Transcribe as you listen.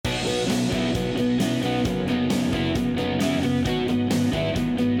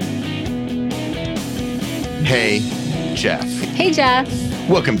Hey, Jeff. Hey, Jeff.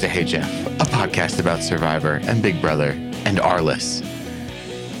 Welcome to Hey, Jeff, a podcast about Survivor and Big Brother and Arliss.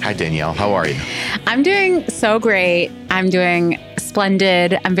 Hi, Danielle. How are you? I'm doing so great. I'm doing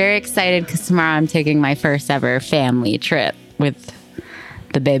splendid. I'm very excited because tomorrow I'm taking my first ever family trip with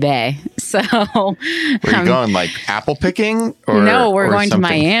the baby. So, Where are you going? Like apple picking? No, we're going something?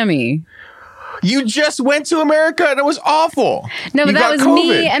 to Miami. You just went to America and it was awful. No, but that was COVID.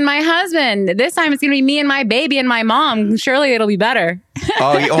 me and my husband. This time it's going to be me and my baby and my mom. Surely it'll be better.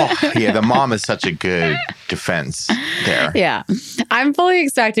 Yeah. The mom is such a good defense there. Yeah. I'm fully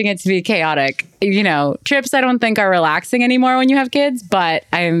expecting it to be chaotic. You know, trips I don't think are relaxing anymore when you have kids, but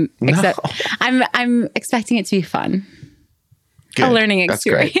I'm expecting it to be fun. Good. A learning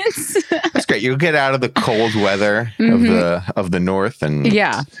experience. That's great. That's great. You'll get out of the cold weather of the north and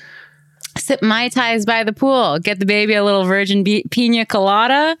sip Mai Tais by the pool. Get the baby a little virgin pina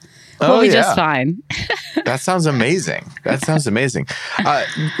colada. We'll be just fine. That sounds amazing. We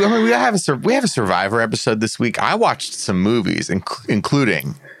have a Survivor episode this week. I watched some movies,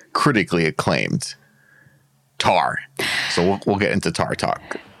 including critically acclaimed Tar. So we'll get into Tar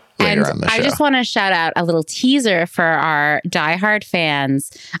talk later on the show. I just want to shout out a little teaser for our diehard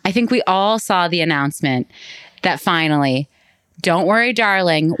fans. I think we all saw the announcement that finally Don't Worry,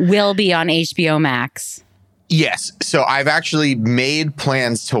 Darling will be on HBO Max. Yes. So I've actually made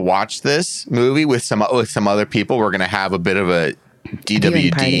plans to watch this movie with some other people. We're going to have a bit of a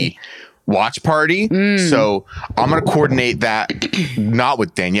DWD watch party. So I'm going to coordinate that, not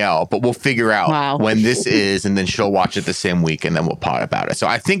with Danielle, but we'll figure out when this is, and then she'll watch it the same week, and then we'll pod about it. So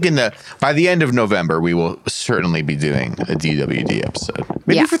I think by the end of November, we will certainly be doing a DWD episode.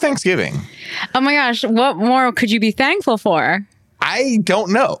 Maybe for Thanksgiving. Oh my gosh. What more could you be thankful for? I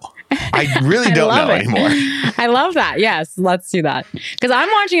don't know. I really don't know anymore. I love that. Yes, let's do that. Because I'm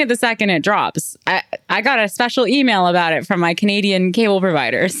watching it the second it drops. I got a special email about it from my Canadian cable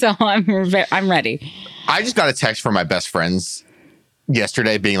provider, so I'm ready. I just got a text from my best friends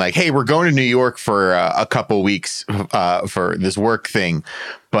yesterday being like, hey, we're going to New York for a couple weeks for this work thing.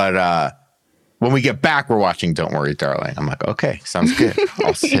 But when we get back, we're watching Don't Worry, Darling. I'm like, okay, sounds good.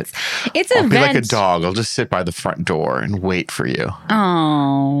 I'll sit. I'll be like a dog. I'll just sit by the front door and wait for you.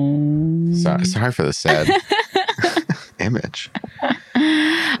 Oh. Sorry for the sad image.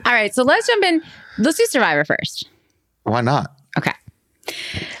 All right, so let's jump in. Let's do Survivor first. Why not? Okay.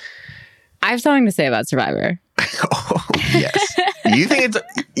 I have something to say about Survivor. Oh, yes. You think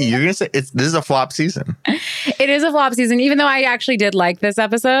you're going to say this is a flop season? It is a flop season, even though I actually did like this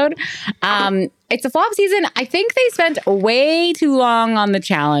episode. It's a flop season. I think they spent way too long on the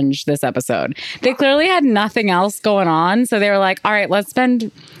challenge this episode. They clearly had nothing else going on. So they were like, all right, let's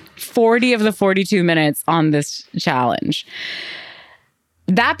spend 40 of the 42 minutes on this challenge.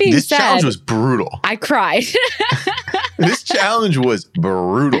 That being said, this challenge was brutal. I cried. This challenge was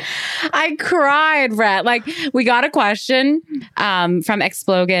brutal. I cried, Brett. Like, we got a question from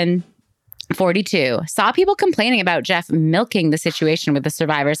Explogan 42. Saw people complaining about Jeff milking the situation with the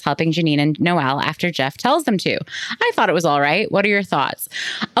survivors helping Janine and Noelle after Jeff tells them to. I thought it was all right. What are your thoughts?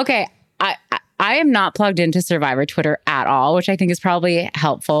 Okay, I am not plugged into Survivor Twitter at all, which I think is probably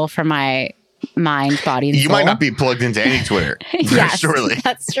helpful for my mind, body, and soul. You might not be plugged into any Twitter. Yes, surely.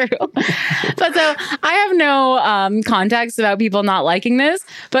 That's true. But so I have no context about people not liking this,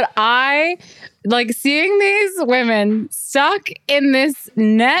 but I like seeing these women stuck in this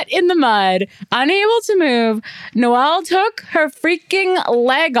net in the mud, unable to move. Noelle took her freaking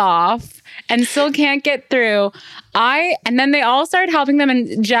leg off and still can't get through. And then they all started helping them,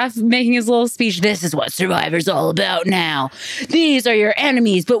 and Jeff making his little speech. This is what Survivor's all about now. These are your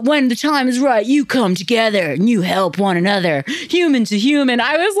enemies, but when the time is right, you come together and you help one another, human to human.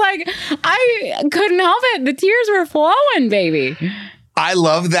 I was like, I couldn't help it. The tears were flowing, baby. I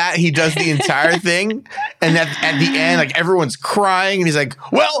love that he does the entire thing, and that at the end, like everyone's crying, and he's like,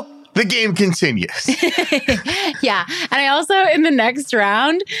 well, the game continues. Yeah. And I also, in the next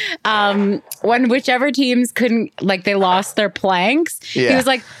round, when whichever teams couldn't, like they lost their planks, he was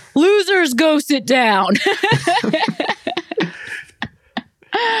like, losers, go sit down.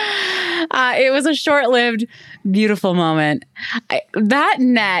 It was a short-lived, beautiful moment. That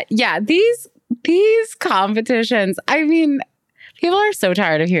net, these competitions, I mean, people are so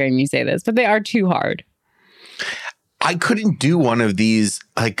tired of hearing me say this, but they are too hard. I couldn't do one of these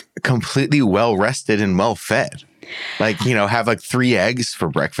like completely well rested and well fed. Like, you know, have like 3 eggs for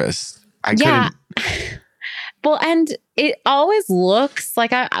breakfast. I couldn't. Well, and it always looks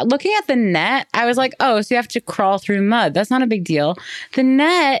like looking at the net, I was like, oh, so you have to crawl through mud. That's not a big deal. The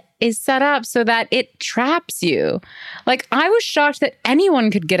net is set up so that it traps you. Like, I was shocked that anyone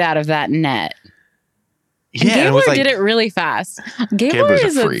could get out of that net. And Gabler did it really fast. Gabler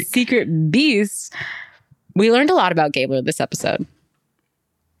is a secret beast. We learned a lot about Gabler this episode.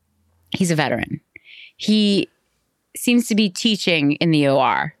 He's a veteran. He seems to be teaching in the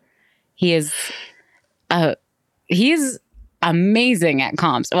OR. He's amazing at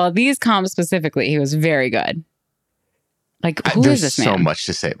comps. Well, these comps specifically, he was very good. Like, who is this man? There's so much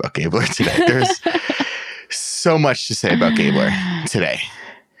to say about Gabler today. There's so much to say about Gabler today.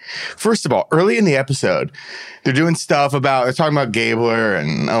 First of all, early in the episode, they're talking about Gabler,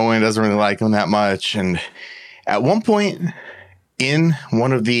 and Owen doesn't really like him that much. And at one point in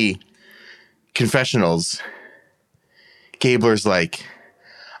one of the confessionals, Gabler's like,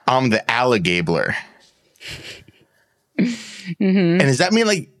 I'm the alligabler. Mm-hmm. And does that mean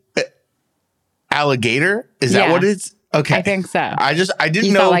like alligator? Is that what it's? Okay. I think so. I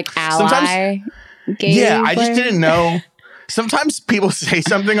didn't know. Like ally. Yeah, I just didn't know. Sometimes people say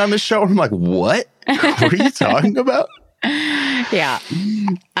something on the show and I'm like, what? What are you talking about? Yeah.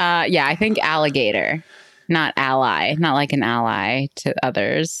 I think alligator, not ally, not like an ally to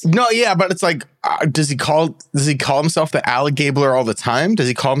others. No, yeah, but it's like, does he call himself the alligabler all the time? Does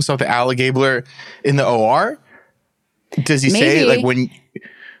he call himself the alligabler in the OR? Does he say like when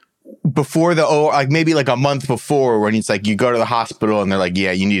before the OR, like maybe like a month before, when it's like you go to the hospital and they're like,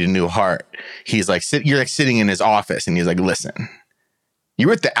 yeah, you need a new heart. He's like, you're like sitting in his office and he's like, listen,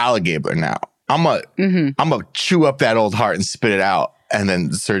 you're at the alligabler now. I'm gonna chew up that old heart and spit it out and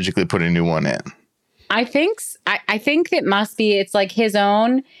then surgically put a new one in. I think it must be, it's like his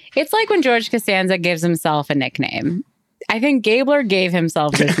own. It's like when George Costanza gives himself a nickname. I think Gabler gave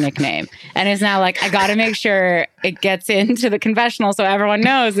himself this nickname and is now like, I got to make sure it gets into the confessional so everyone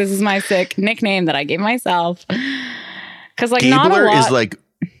knows this is my sick nickname that I gave myself. Because like Gabler is like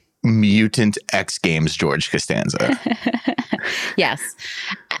mutant X Games George Costanza. Yes.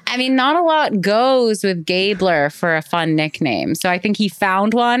 I mean, not a lot goes with Gabler for a fun nickname. So I think he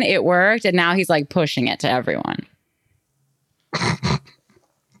found one, it worked, and now he's like pushing it to everyone.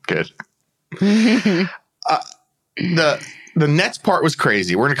 Good. The Nets part was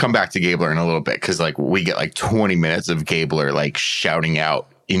crazy. We're going to come back to Gabler in a little bit because like we get like 20 minutes of Gabler like shouting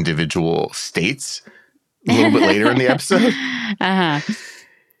out individual states a little bit later in the episode. Uh-huh.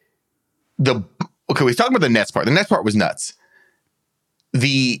 We talked about the Nets part. The Nets part was nuts.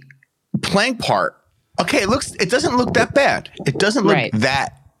 The plank part, okay, it doesn't look that bad. It doesn't look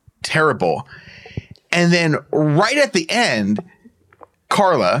that terrible. And then right at the end,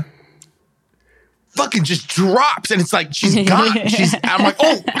 Carla fucking just drops and it's like she's gone. I'm like,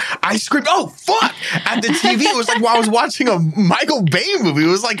 oh, I screamed, oh fuck at the TV. It was like while I was watching a Michael Bay movie. It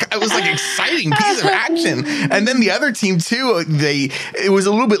was like exciting piece of action. And then the other team too, it was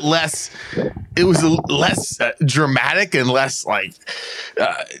a little bit less. It was less dramatic and less like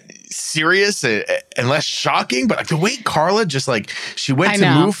serious and less shocking. But like the way Carla just like she went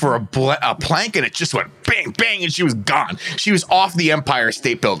to move for a plank and it just went bang bang and she was gone. She was off the Empire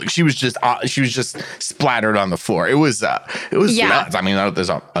State Building. She was just splattered on the floor. It was nuts. I mean, there's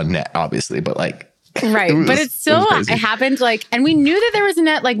a net obviously, but like. Right. But it happened like, and we knew that there was a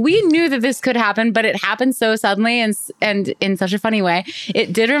net, like we knew that this could happen, but it happened so suddenly and in such a funny way.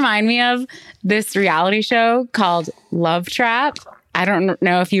 It did remind me of this reality show called Love Trap. I don't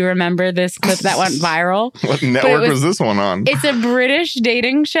know if you remember this clip that went viral. What network was this one on? It's a British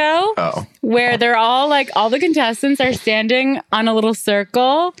dating show where they're all like, all the contestants are standing on a little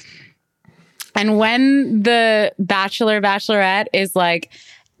circle. And when the bachelorette is like,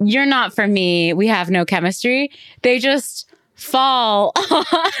 you're not for me, we have no chemistry, they just fall through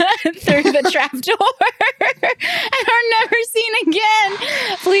the trap door and are never seen again.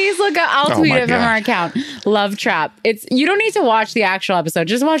 Please look up. I'll tweet it from our account. Love Trap. You don't need to watch the actual episode.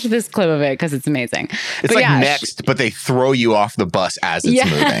 Just watch this clip of it because it's amazing. It's Next, but they throw you off the bus as it's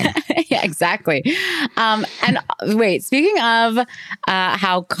moving. Yeah, exactly. And wait, speaking of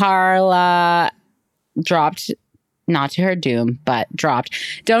how Carla dropped, not to her doom, but dropped.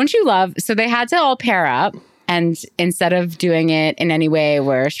 Don't you love? So they had to all pair up. And instead of doing it in any way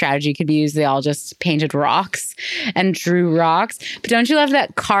where strategy could be used, they all just painted rocks and drew rocks. But don't you love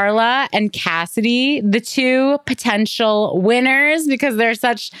that Carla and Cassidy, the two potential winners, because they're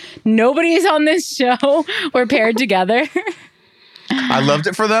nobody's on this show, were paired together? I loved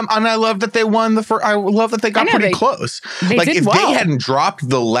it for them, and I love that they won I love that they got pretty close. Like if they hadn't dropped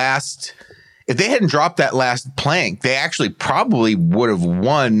that last plank, they actually probably would have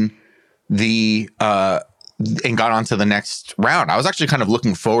won the and got on to the next round. I was actually kind of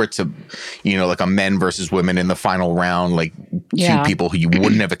looking forward to, like a men versus women in the final round, like two people who you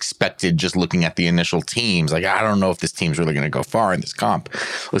wouldn't have expected just looking at the initial teams. Like, I don't know if this team's really going to go far in this comp.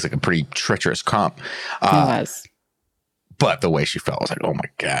 Looks like a pretty treacherous comp. It was. But the way she felt, I was like, oh my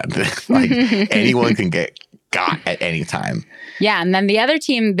God. Like, anyone can get got at any time. Yeah, and then the other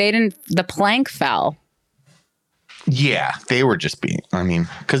team, the plank fell. Yeah, they were just being,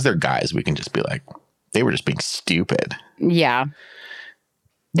 because they're guys, we can just be like, they were just being stupid. Yeah.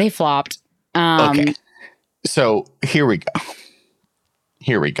 They flopped. Okay. So here we go.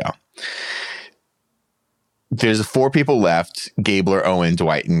 There's 4 people left: Gabler, Owen,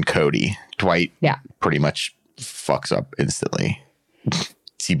 Dwight, and Cody. Dwight pretty much fucks up instantly.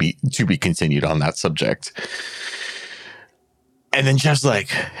 To be continued on that subject. And then Jeff's like,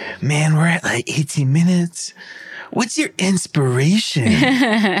 man, we're at like 18 minutes. What's your inspiration?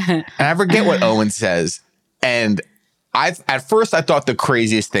 And I forget what Owen says. And at first I thought the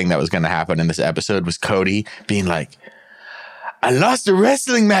craziest thing that was going to happen in this episode was Cody being like, I lost a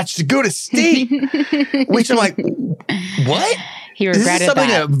wrestling match to go to state. Which I'm like, what? He regretted this is something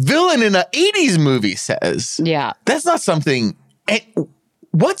that. a villain in an 80s movie says. Yeah. That's not something.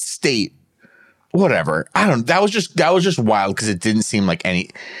 What state? Whatever. I don't. That was just wild because it didn't seem like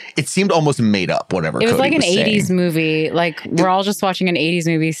it seemed almost made up. Whatever. It was Cody like an 80s saying. movie. Like we're all just watching an 80s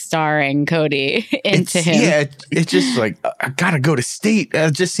movie starring Cody into him. Yeah. It's just like, I gotta go to state.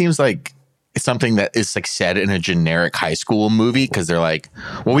 It just seems like it's something that is like said in a generic high school movie because they're like,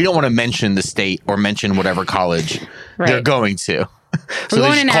 well, we don't want to mention the state or mention whatever college they're going to. So we're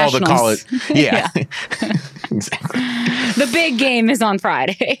they going just call the college. Yeah. Exactly. The big game is on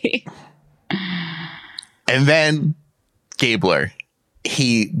Friday. And then Gabler,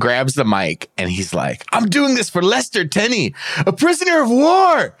 he grabs the mic and he's like, I'm doing this for Lester Tenney, a prisoner of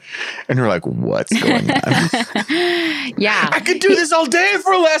war. And we're like, what's going on? Yeah. I could do this all day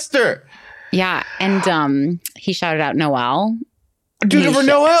for Lester. Yeah. And he shouted out Noel. I'm doing it for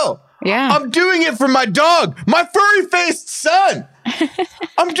Noel. Yeah. I'm doing it for my dog, my furry-faced son.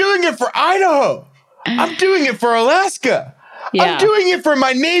 I'm doing it for Idaho. I'm doing it for Alaska. Yeah. I'm doing it for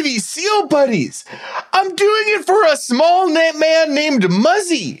my Navy SEAL buddies. I'm doing it for a small man named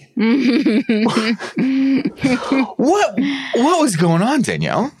Muzzy. What was going on,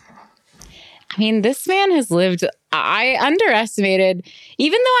 Danielle? I mean, this man has lived. I underestimated,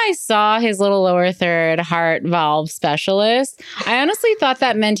 even though I saw his little lower third heart valve specialist, I honestly thought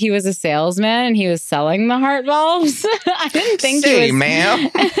that meant he was a salesman and he was selling the heart valves. I didn't think he was. Ma'am,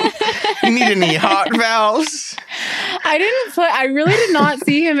 you need any heart valves? I really did not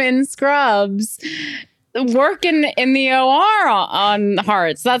see him in scrubs working in the OR on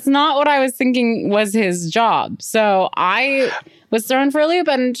hearts. That's not what I was thinking was his job. So I was thrown for a loop,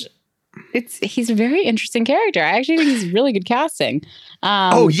 and he's a very interesting character. I actually think he's really good casting.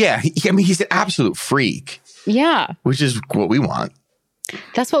 He's an absolute freak. Yeah. Which is what we want.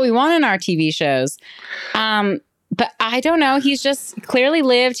 That's what we want in our TV shows. But I don't know. He's just clearly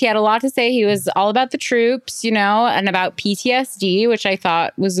lived. He had a lot to say. He was all about the troops, and about PTSD, which I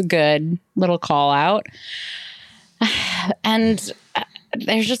thought was a good little call out. And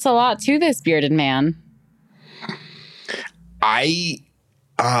there's just a lot to this bearded man.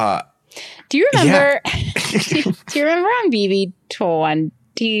 Do you remember? Yeah. Do you remember on BB20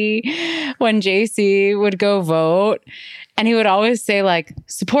 when JC would go vote, and he would always say like,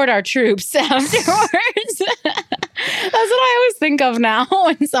 "Support our troops" afterwards? That's what I always think of now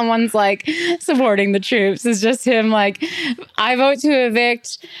when someone's like supporting the troops. Is just him like, "I vote to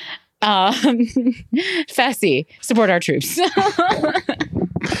evict Fessy. Support our troops."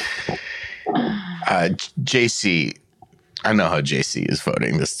 JC. I know how JC is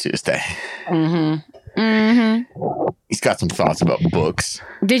voting this Tuesday. Mm-hmm. Mm-hmm. He's got some thoughts about books.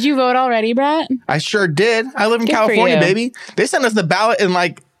 Did you vote already, Brett? I sure did. I live in California, baby. They sent us the ballot in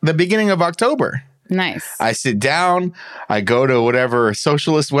like the beginning of October. Nice. I sit down. I go to whatever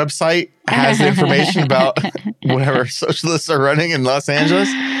socialist website has the information about whatever socialists are running in Los Angeles.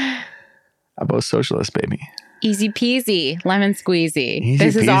 I vote socialist, baby. Easy peasy, lemon squeezy. Easy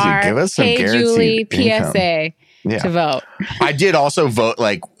this peasy. Is our Give us some Hey Julie income. PSA. Yeah. To vote. I did also vote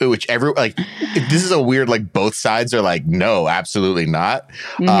this is a weird both sides are like, no, absolutely not.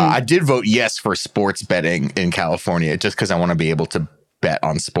 Mm-hmm. I did vote yes for sports betting in California just because I want to be able to bet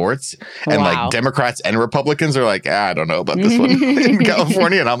on sports. And Democrats and Republicans are like, I don't know about this one in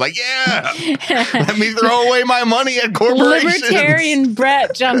California. And I'm like, yeah, let me throw away my money at corporations. Libertarian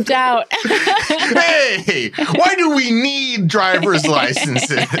Brett jumped out. Hey, why do we need driver's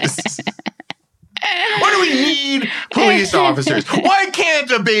licenses? What Why do we need police officers? Why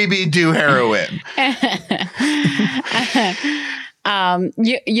can't a baby do heroin?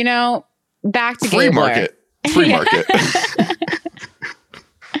 You know, back to Free Gabler. market. Free market.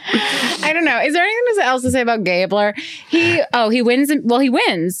 I don't know. Is there anything else to say about Gabler? He wins. Well, he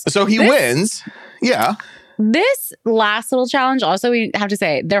wins. So he wins. Yeah. This last little challenge, also, we have to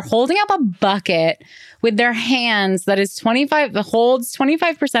say, they're holding up a bucket with their hands that holds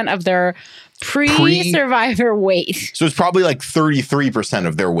 25% of their pre-survivor weight. So it's probably like 33%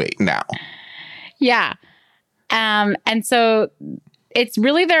 of their weight now. Yeah. And so it's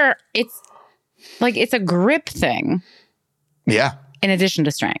really it's a grip thing. Yeah. In addition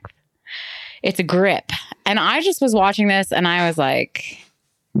to strength. It's a grip. And I just was watching this and I was like,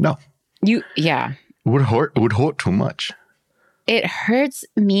 no. Yeah. It would hurt too much. It hurts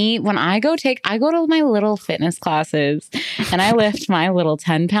me when I go to my little fitness classes and I lift my little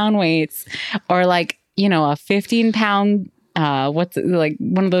 10-pound weights or like, you know, a 15-pound what's it, like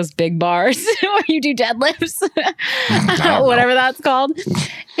one of those big bars where you do deadlifts, whatever that's called. It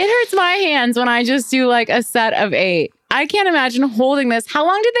hurts my hands when I just do like a set of 8. I can't imagine holding this. How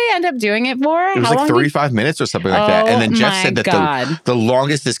long did they end up doing it for? It was like 35 minutes or something like that. And then Jeff said that the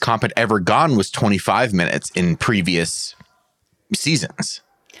longest this comp had ever gone was 25 minutes in previous seasons.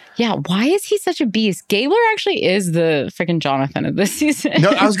 Yeah, why is he such a beast? Gabler actually is the freaking Jonathan of this season.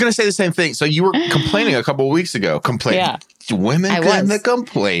 No, I was going to say the same thing. So you were complaining a couple of weeks ago. Yeah. Women in the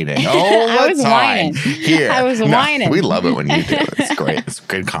complaining all the I was time. Whining. Here. I was whining. We love it when you do it. It's great. It's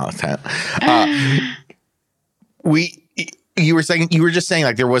good content. You were just saying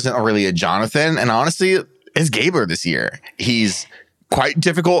like there wasn't really a Jonathan, and honestly, it's Gabler this year. He's quite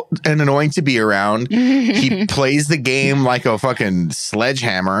difficult and annoying to be around. He plays the game like a fucking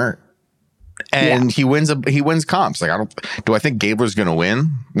sledgehammer, and he wins comps. Like do I think Gabler's going to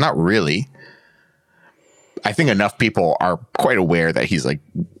win? Not really. I think enough people are quite aware that he's like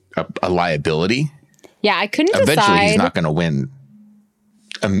a liability. Yeah, I couldn't decide. Eventually, he's not going to win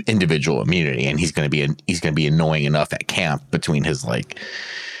individual immunity, and he's going to be annoying enough at camp between his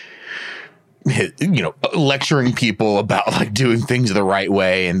lecturing people about like doing things the right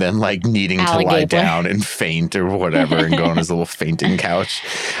way and then like needing to lie down and faint or whatever and go on his little fainting couch.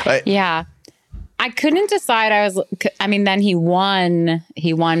 Yeah. I couldn't decide. Then he won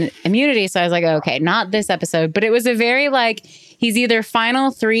immunity. So I was like, okay, not this episode, but it was a very like, he's either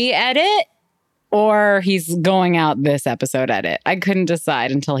final 3 edit or he's going out this episode edit. I couldn't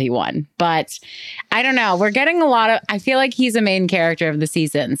decide until he won, but I don't know. We're getting I feel like he's a main character of the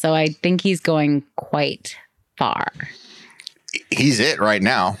season. So I think he's going quite far. He's it right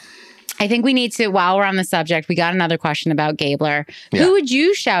now. I think we need to, while we're on the subject, we got another question about Gabler. Yeah. Who would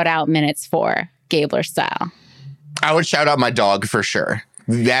you shout out minutes for, Gabler style? I would shout out my dog for sure.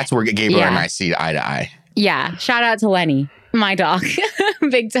 That's where Gabler and I see eye to eye. Yeah. Shout out to Lenny, my dog.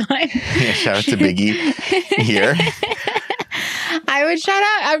 Big time. Yeah, shout out to Biggie here. I would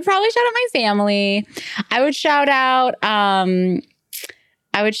probably shout out my family. I would shout out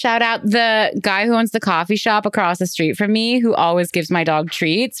the guy who owns the coffee shop across the street from me who always gives my dog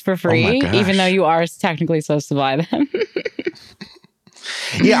treats for free, even though you are technically supposed to buy them.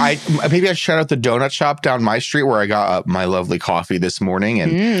 Yeah, maybe I'd shout out the donut shop down my street where I got my lovely coffee this morning.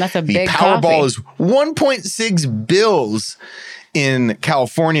 And that's a big Powerball is 1.6 bills in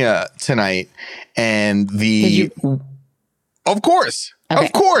California tonight. And of course,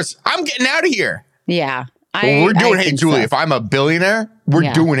 I'm getting out of here. Yeah. We're doing Hey Julie. So. If I'm a billionaire,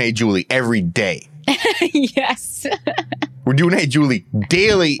 we're doing Hey Julie every day. Yes. We're doing Hey Julie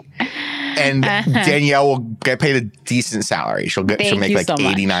daily. And Danielle will get paid a decent salary. She'll make like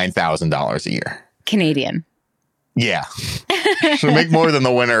 $89,000 a year. Canadian. Yeah. She'll make more than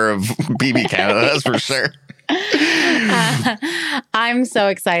the winner of BB Canada, that's for sure. I'm so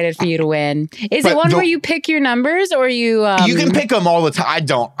excited for you to win. Is it one where you pick your numbers or you You can pick them all the time. I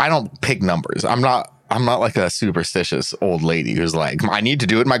don't pick numbers. I'm not like a superstitious old lady who's like, I need to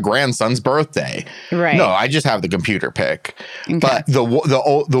do it my grandson's birthday. Right. No, I just have the computer pick. Okay. But the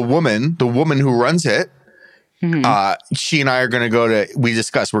woman who runs it, she and I are going to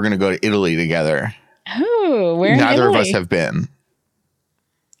we're going to go to Italy together. Oh, where? Neither of us have been.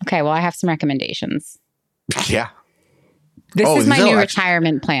 Okay, well, I have some recommendations. Yeah. This is my new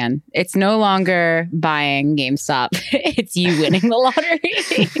retirement plan. It's no longer buying GameStop. It's you winning the lottery.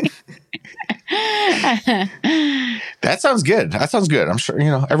 That sounds good. I'm sure,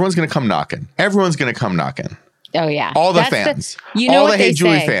 everyone's going to come knocking. Oh, yeah. All the fans. All the Hey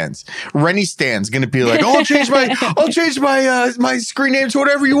Julie fans. Rennie Stan's going to be like, I'll change my screen name to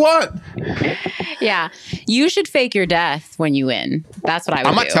whatever you want. Yeah. You should fake your death when you win. That's what I would do.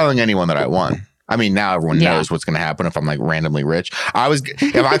 I'm not telling anyone that I won. I mean, now everyone knows what's going to happen if I'm like randomly rich.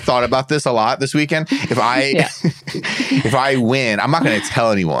 If I thought about this a lot this weekend, if I win, I'm not going to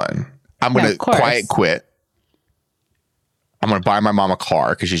tell anyone. I'm going to quiet quit. I'm going to buy my mom a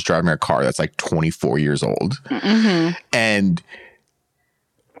car because she's driving her car that's like 24 years old. Mm-hmm. And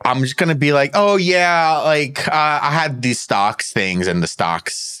I'm just going to be like, oh yeah, like I had these stocks things and the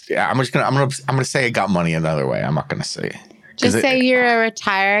stocks. Yeah, I'm going to say I got money another way. I'm not going to say. Just say you're a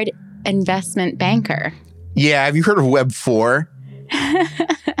retired investment banker. Yeah. Have you heard of Web 4?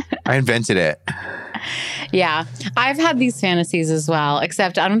 I invented it. Yeah. I've had these fantasies as well,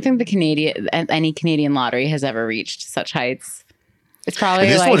 except I don't think any Canadian lottery has ever reached such heights. It's probably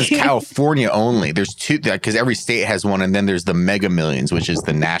this one is California only. There's two, because every state has one, and then there's the Mega Millions, which is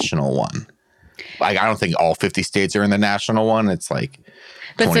the national one. Like, I don't think all 50 states are in the national one. It's like,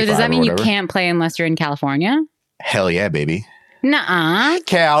 but so does that mean you can't play unless you're in California? Hell yeah, baby. Nuh-uh.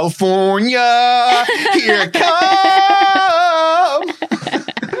 California, here it comes.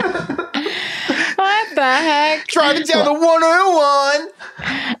 What the heck? Driving down the 101.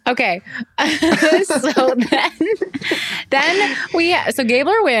 Okay. So then so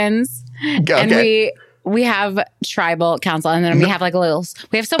Gabler wins. Okay. And we have tribal council, and then we have like a little.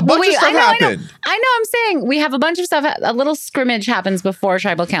 We have some. I know. I'm saying we have a bunch of stuff. A little scrimmage happens before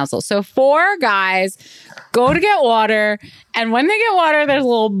tribal council. So 4 guys go to get water, and when they get water, there's a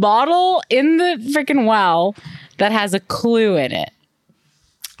little bottle in the freaking well that has a clue in it,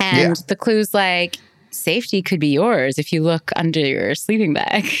 and the clue's like, safety could be yours if you look under your sleeping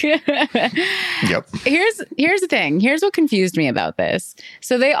bag. Yep. Here's the thing. Here's what confused me about this.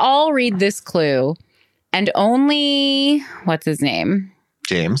 So they all read this clue. And only, what's his name?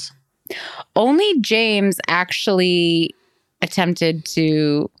 James. Only James actually attempted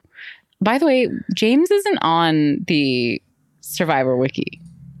to. By the way, James isn't on the Survivor Wiki.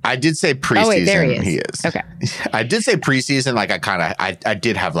 I did say preseason. Oh, wait, there he is. He is. Okay. I did say preseason. Like I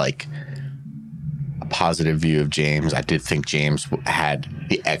did have like a positive view of James. I did think James had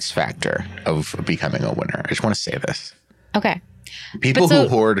the X factor of becoming a winner. I just want to say this. Okay. People who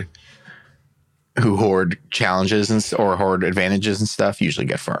hoard challenges or hoard advantages and stuff usually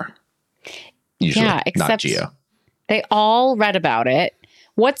get far. Usually, except not Gio. They all read about it.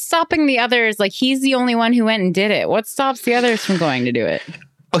 What's stopping the others? Like, he's the only one who went and did it. What stops the others from going to do it?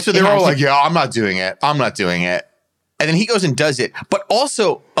 Oh, so they're all like, yeah, I'm not doing it. I'm not doing it. And then he goes and does it. But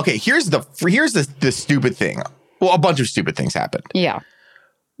also, okay, here's the stupid thing. Well, a bunch of stupid things happened. Yeah.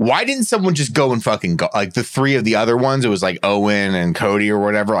 Why didn't someone just go and fucking go? Like the 3 of the other ones, it was like Owen and Cody or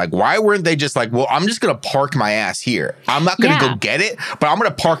whatever. Like, why weren't they just like, well, I'm just going to park my ass here. I'm not going to go get it, but I'm going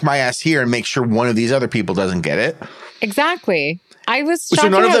to park my ass here and make sure one of these other people doesn't get it. Exactly. I was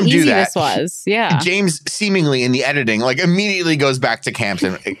shocked at how easy this was. Yeah. James seemingly in the editing, like immediately goes back to camp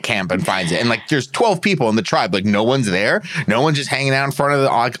and finds it. And like, there's 12 people in the tribe. Like no one's there. No one's just hanging out in front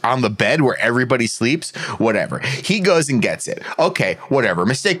of on the bed where everybody sleeps. Whatever. He goes and gets it. Okay, whatever.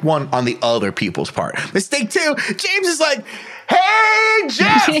 Mistake 1 on the other people's part. Mistake 2, James is like, hey,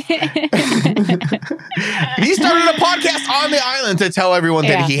 Jeff. He started a podcast on the island to tell everyone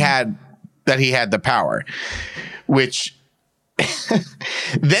that he had the power, which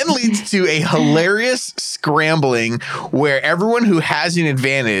then leads to a hilarious scrambling where everyone who has an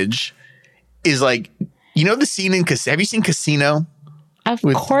advantage is like, you know, the scene in have you seen Casino? Of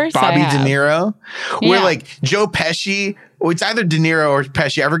with course, Bobby De Niro, where like Joe Pesci, or it's either De Niro or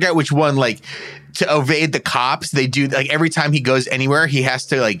Pesci, I forget which one, like to evade the cops, they do like every time he goes anywhere, he has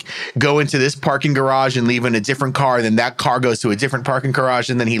to like go into this parking garage and leave in a different car. Then that car goes to a different parking garage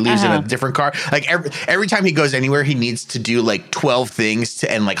and then he leaves in a different car. Like every time he goes anywhere, he needs to do like 12 things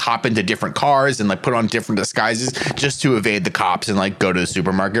and like hop into different cars and like put on different disguises just to evade the cops and like go to the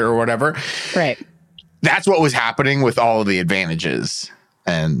supermarket or whatever. Right. That's what was happening with all of the advantages.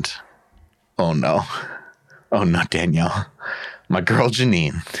 And oh no, Danielle. My girl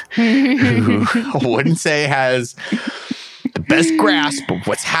Janine, who I wouldn't say has the best grasp of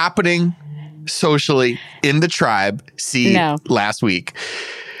what's happening socially in the tribe. Last week,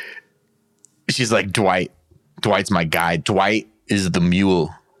 she's like, Dwight's my guy. Dwight is the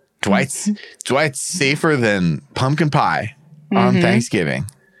mule. Dwight's safer than pumpkin pie on Thanksgiving.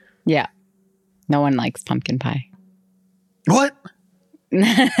 Yeah. No one likes pumpkin pie. What?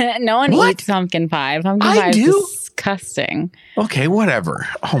 No one eats pumpkin pie. Pumpkin pie is disgusting. Okay, whatever.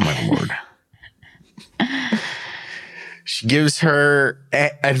 Oh my Lord. She gives her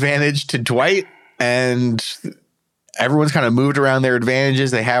advantage to Dwight, and everyone's kind of moved around their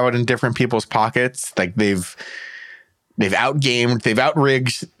advantages. They have it in different people's pockets. Like they've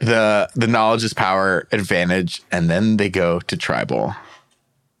outrigged the knowledge is power advantage, and then they go to tribal.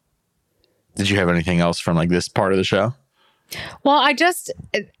 Did you have anything else from like this part of the show? Well,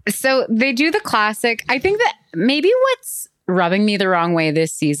 so they do the classic. I think that maybe what's rubbing me the wrong way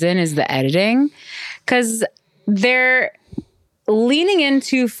this season is the editing, because they're leaning in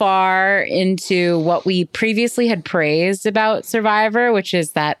too far into what we previously had praised about Survivor, which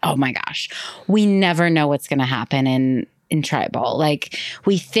is that, oh my gosh, we never know what's going to happen in Tribal. Like,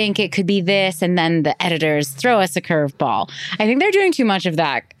 we think it could be this, and then the editors throw us a curveball. I think they're doing too much of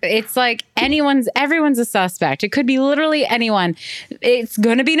that. It's like everyone's a suspect. It could be literally anyone. It's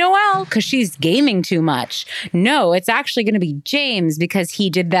going to be Noelle because she's gaming too much. No, it's actually going to be James because he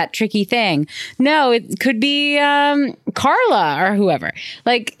did that tricky thing. No, it could be Carla or whoever.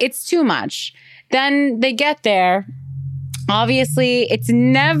 Like, it's too much. Then they get there. Obviously, it's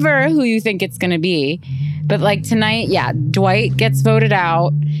never who you think it's going to be. But like tonight, yeah, Dwight gets voted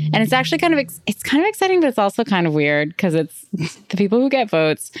out, and it's actually kind of exciting, but it's also kind of weird because it's the people who get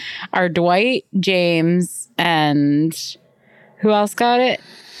votes are Dwight, James, and who else got it?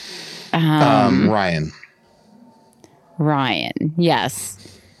 Ryan. Ryan,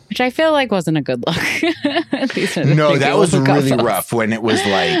 yes. Which I feel like wasn't a good look. No, that was really rough when it was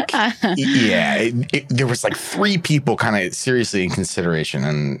like, there was like 3 people kind of seriously in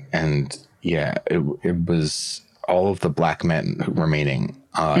consideration, and yeah, it was all of the black men remaining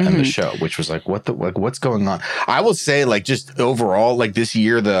in the show, which was like, what's going on? I will say, like, just overall, like this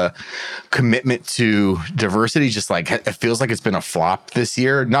year, the commitment to diversity just like it feels like it's been a flop this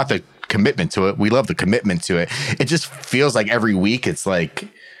year. Not the commitment to it. We love the commitment to it. It just feels like every week it's like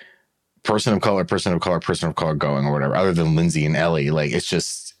person of color going or whatever, other than Lindsay and Ellie. Like,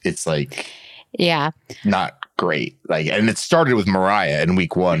 it's like, yeah, not great. Like, and it started with Mariah in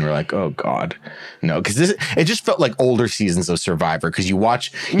week 1. We're like, oh God, no. Cause it just felt like older seasons of Survivor. Cause you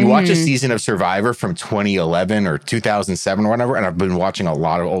watch a season of Survivor from 2011 or 2007 or whatever. And I've been watching a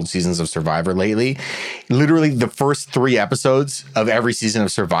lot of old seasons of Survivor lately. Literally the first 3 episodes of every season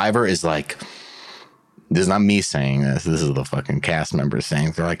of Survivor is like, this is not me saying this. This is the fucking cast members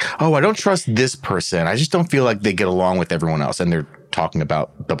saying, they're like, oh, I don't trust this person. I just don't feel like they get along with everyone else. And they're talking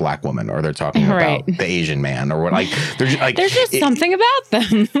about the black woman, or they're talking about the Asian man, or what? Like, they're just like, there's just something about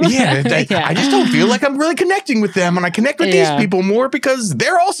them. I just don't feel like I'm really connecting with them, and I connect with these people more because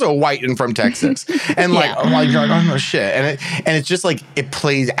they're also white and from Texas. And like, I'm like, I don't know shit. And it's just like it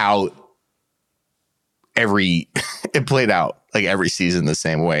plays out every season the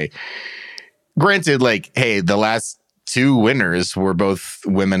same way. Granted, like, hey, the last 2 winners were both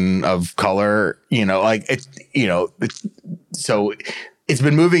women of color, like it's, so it's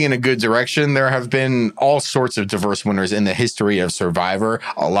been moving in a good direction. There have been all sorts of diverse winners in the history of Survivor,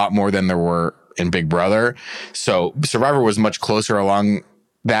 a lot more than there were in Big Brother. So Survivor was much closer along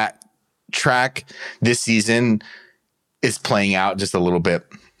that track. This season is playing out just a little bit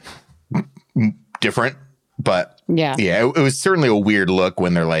different. But it was certainly a weird look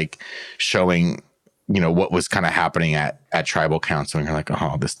when they're like showing, what was kind of happening at Tribal Council, and you're like,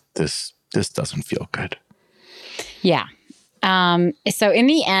 oh, this doesn't feel good. Yeah. So in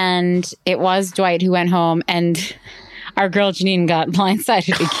the end, it was Dwight who went home, and our girl Janine got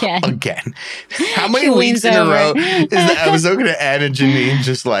blindsided again. How many weeks in a row is that? I was looking at Anna, and Janine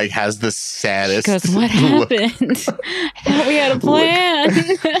just like has the saddest. She goes, what happened? I thought we had a plan.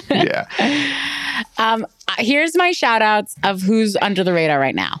 Yeah. Here's my shout outs of who's under the radar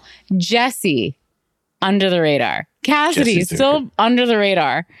right now. Jesse, under the radar. Cassidy, still under the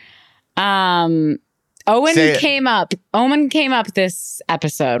radar. Owen came up this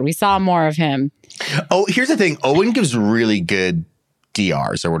episode. We saw more of him. Oh, here's the thing. Owen gives really good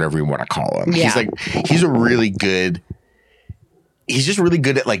DRs, or whatever you want to call them. Yeah. He's just really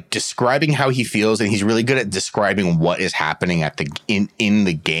good at like describing how he feels, and he's really good at describing what is happening in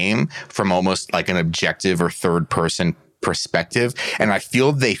the game from almost like an objective or third person perspective. And I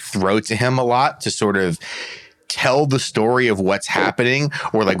feel they throw to him a lot to sort of tell the story of what's happening,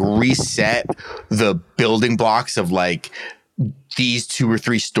 or like reset the building blocks of like these 2 or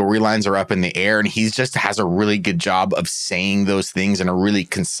 3 storylines are up in the air, and he just has a really good job of saying those things in a really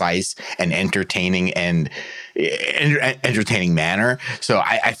concise and entertaining manner. So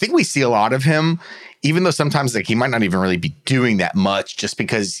I think we see a lot of him, even though sometimes like he might not even really be doing that much, just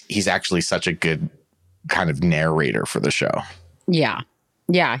because he's actually such a good kind of narrator for the show. Yeah,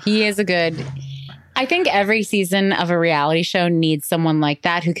 he is I think every season of a reality show needs someone like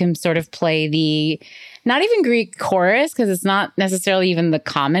that who can sort of play the, not even Greek chorus, because it's not necessarily even the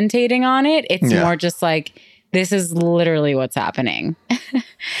commentating on it. It's more just like, this is literally what's happening.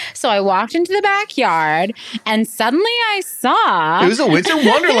 So I walked into the backyard, and suddenly I saw... It was a winter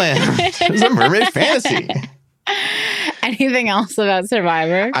wonderland. It was a mermaid fantasy. Anything else about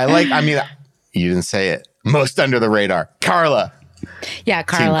Survivor? You didn't say it. Most under the radar. Carla. Yeah,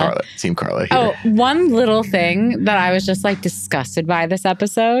 Carla. Team Carla. Here. Oh, one little thing that I was just like disgusted by this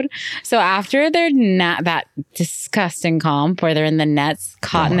episode. So after their that disgusting comp where they're in the nets,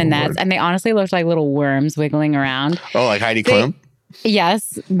 caught in the nets, and they honestly looked like little worms wiggling around. Oh, like Heidi Klum?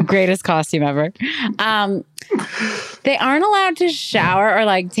 Yes, greatest costume ever. They aren't allowed to shower or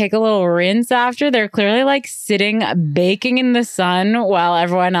like take a little rinse after. They're clearly like sitting baking in the sun while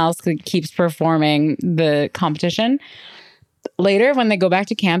everyone else keeps performing the competition. Later, when they go back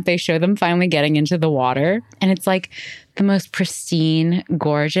to camp, they show them finally getting into the water. And it's like the most pristine,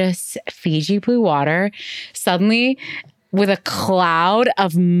 gorgeous Fiji blue water. Suddenly, with a cloud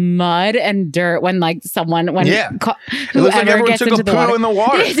of mud and dirt when like someone, whoever it looks like everyone gets took into a the poo water. in the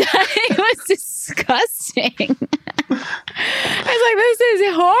water. It was disgusting. I was like, this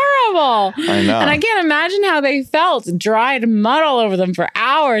is horrible. I know. And I can't imagine how they felt. Dried mud all over them for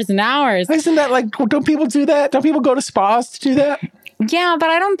hours and hours. Isn't that like, don't people do that? Don't people go to spas to do that? Yeah, but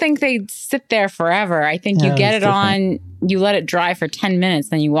I don't think they sit there forever. I think you get it on, you let it dry for 10 minutes,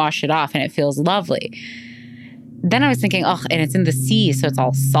 then you wash it off and it feels lovely. Then I was thinking, and it's in the sea, so it's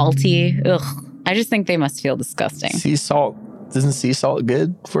all salty. Ugh. I just think they must feel disgusting. Sea salt. Isn't sea salt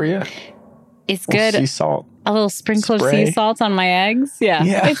good for you? It's good. Sea salt. A little sprinkle Spray. of sea salt on my eggs.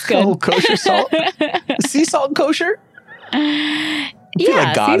 Yeah, it's good. A little kosher salt. Sea salt kosher? I feel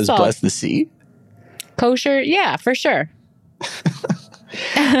like God has blessed the sea. Kosher, yeah, for sure.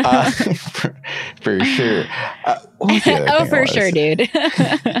 For sure. For sure, dude.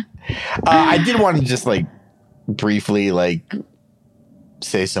 I did want to just like briefly like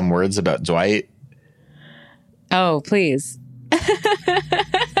say some words about Dwight. Oh, please.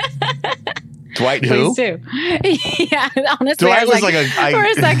 Dwight who? Please do. Yeah, honestly, Dwight I was was for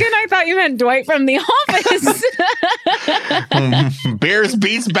a second, I thought you meant Dwight from The Office. Bears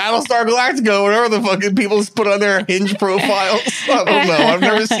beats Battlestar Galactica, whatever the fucking people put on their Hinge profiles. I don't know. I've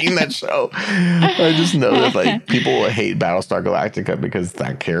never seen that show. I just know that like people hate Battlestar Galactica because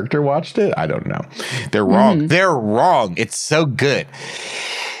that character watched it. I don't know. They're wrong. Mm-hmm. They're wrong. It's so good.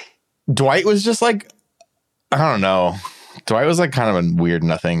 Dwight was just like, I don't know. Dwight was like kind of a weird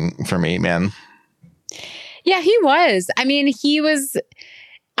nothing for me, man. Yeah, he was. I mean,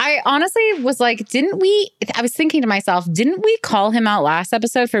 I honestly was like, I was thinking to myself, didn't we call him out last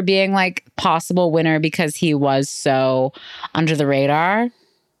episode for being like possible winner because he was so under the radar?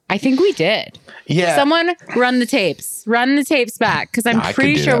 I think we did. Yeah. Someone run the tapes back. Cause I'm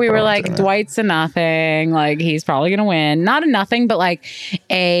pretty sure we were like, Dwight's a nothing. Like he's probably going to win. Not a nothing, but like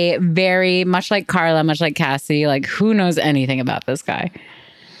a very much like Carla, much like Cassie, like who knows anything about this guy?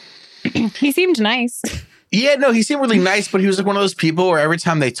 He seemed nice. Yeah, no, he seemed really nice, but he was like one of those people where every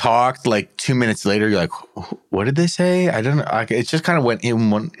time they talked, like 2 minutes later, you're like, what did they say? I don't know. Like, it just kind of went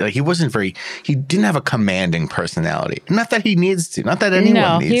in one, like he didn't have a commanding personality. Not that he needs to, not that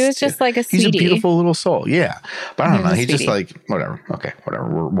anyone needs to. He was just like a sweetie. He's a beautiful little soul. Yeah. But I don't know. He's just like, whatever. Okay,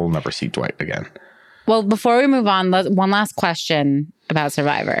 whatever. We'll never see Dwight again. Well, before we move on, one last question about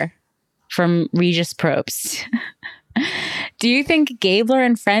Survivor from Regis Probst. Do you think Gabler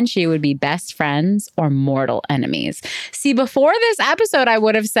and Frenchie would be best friends or mortal enemies? See, before this episode, I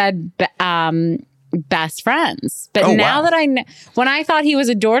would have said best friends. But now that when I thought he was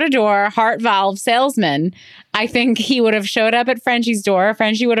a door-to-door heart valve salesman, I think he would have showed up at Frenchie's door.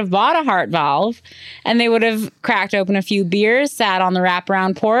 Frenchie would have bought a heart valve and they would have cracked open a few beers, sat on the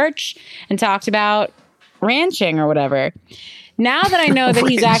wraparound porch and talked about ranching or whatever. Now that I know that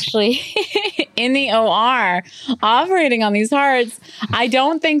he's actually in the OR operating on these hearts, I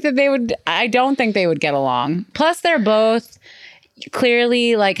don't think they would get along. Plus, they're both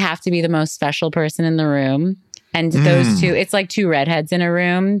clearly like have to be the most special person in the room. And those two, it's like two redheads in a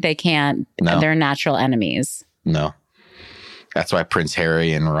room. They can't, they're natural enemies. No. That's why Prince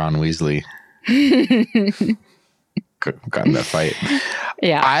Harry and Ron Weasley got in that fight.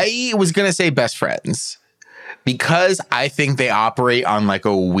 Yeah. I was going to say best friends. Because I think they operate on like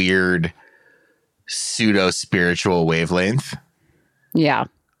a weird pseudo-spiritual wavelength. Yeah.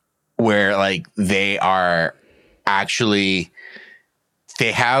 Where like they are actually,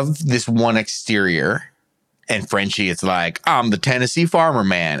 they have this one exterior. And Frenchie is like, I'm the Tennessee farmer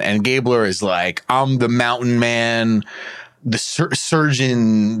man. And Gabler is like, I'm the mountain man, the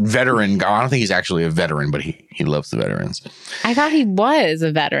surgeon veteran guy. I don't think he's actually a veteran, but he loves the veterans. I thought he was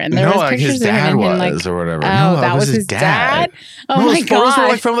a veteran. There was like his dad was or whatever. Oh, that was his dad? Oh no, my his photos God. were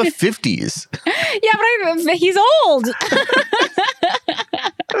like from the 50s. Yeah, but he's old.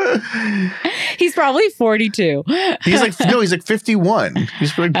 He's probably 42. He's like 51.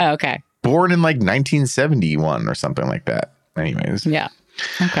 He's like okay. Born in like 1971 or something like that. Anyways. Yeah.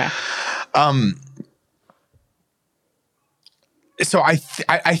 Okay. So I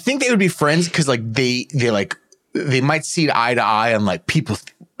think they would be friends because like they might see eye to eye on like people.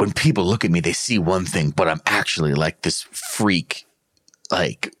 When people look at me, they see one thing, but I'm actually like this freak,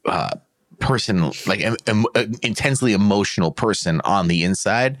 like person, like intensely emotional person on the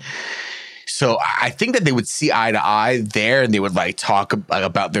inside. So I think that they would see eye to eye there, and they would like talk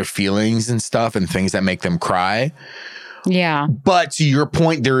about their feelings and stuff and things that make them cry. Yeah. But to your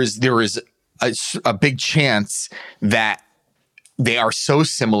point, there is a big chance that they are so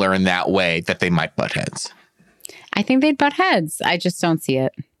similar in that way that they might butt heads. I think they'd butt heads. I just don't see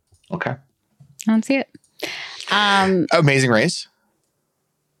it. Okay. I don't see it. Amazing Race.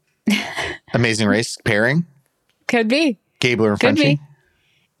 Amazing Race pairing. Could be. Gabler and Could Frenchie. be.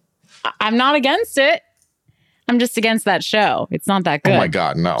 I'm not against it. I'm just against that show. It's not that good. Oh my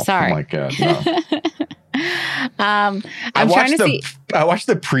God, no. Sorry. Oh my God, no. I'm trying to see. I watched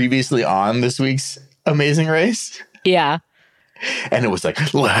the previously on this week's Amazing Race. Yeah. And it was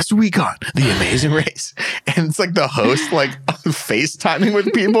like, last week on The Amazing Race. And it's like the host like FaceTiming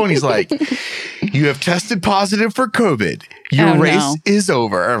with people. And he's like, you have tested positive for COVID. Your race is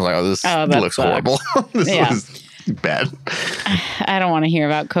over. I'm like, this looks horrible. This is bad. I don't want to hear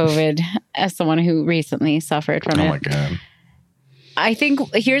about COVID as someone who recently suffered from it. Oh my God. I think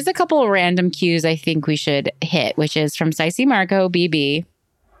here's a couple of random cues I think we should hit, which is from Cicey Marco, BB.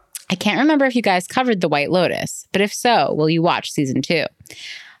 I can't remember if you guys covered The White Lotus, but if so, will you watch season 2?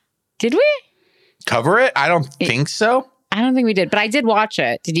 Did we? Cover it? I don't think so. I don't think we did, but I did watch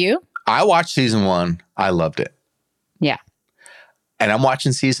it. Did you? I watched season 1. I loved it. Yeah. And I'm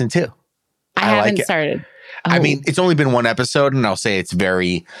watching season 2. I haven't started. I mean, it's only been one episode, and I'll say it's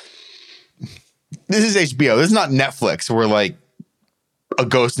very... This is HBO. This is not Netflix, where like a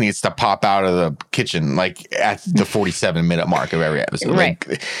ghost needs to pop out of the kitchen like at the 47-minute mark of every episode. Right.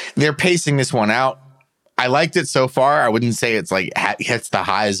 Like, they're pacing this one out. I liked it so far. I wouldn't say it's like hits the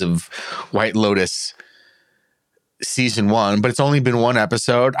highs of White Lotus season 1, but it's only been one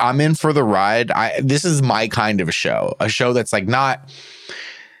episode. I'm in for the ride. This is my kind of a show that's like not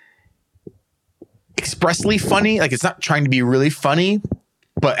expressly funny. Like it's not trying to be really funny,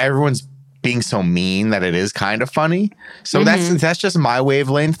 but everyone's being so mean that it is kind of funny. So that's just my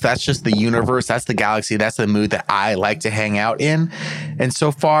wavelength. That's just the universe. That's the galaxy. That's the mood that I like to hang out in. And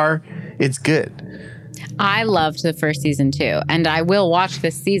so far, it's good. I loved the first season too, and I will watch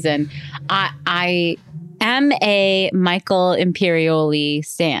this season. I am a Michael Imperioli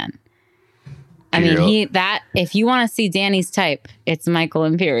stan. I mean, if you want to see Danny's type, it's Michael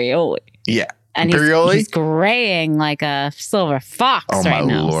Imperioli. Yeah. And he's graying like a silver fox right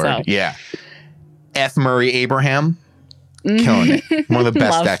now. Lord. So. Yeah. F. Murray Abraham, killing it. One of the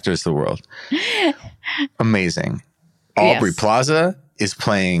best actors in the world. Amazing. Aubrey Plaza is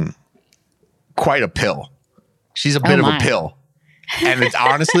playing quite a pill. She's a bit of a pill. And it's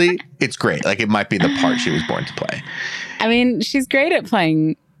honestly, it's great. Like it might be the part she was born to play. I mean, she's great at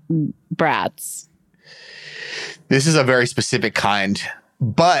playing brats. This is a very specific kind.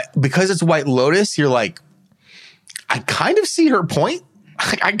 But because it's White Lotus, you're like, I kind of see her point.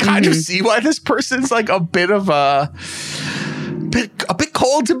 I kind of see why this person's like a bit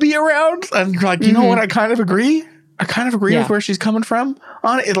cold to be around. And like, you know what? I kind of agree. With where she's coming from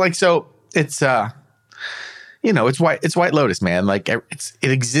on it. Like, so it's, it's White Lotus, man. Like it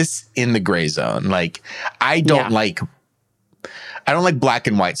exists in the gray zone. Like I don't like black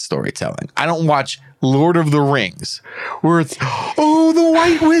and white storytelling. I don't watch Lord of the Rings, where it's, the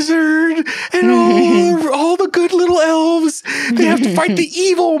White Wizard and all the good little elves. They have to fight the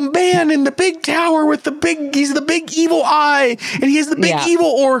evil man in the big tower with he's the big evil eye, and he has the big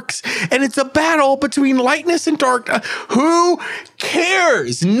evil orcs, and it's a battle between lightness and dark. Who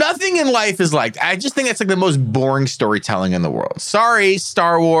cares? Nothing in life is like that. I just think that's like the most boring storytelling in the world. Sorry,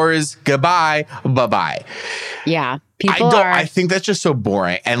 Star Wars. Goodbye. Bye-bye. Yeah. I think that's just so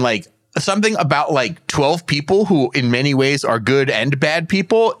boring. And like, something about like 12 people who in many ways are good and bad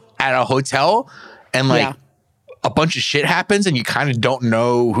people at a hotel, and like a bunch of shit happens and you kind of don't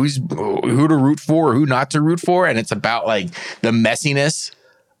know who to root for or who not to root for. And it's about like the messiness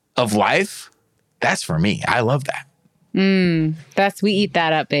of life. That's for me. I love that. We eat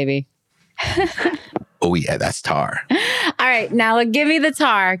that up, baby. Oh yeah, that's Tar. All right, now give me the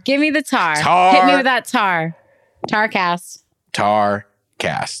Tar. Give me the Tar. Hit me with that Tar. Tarcast.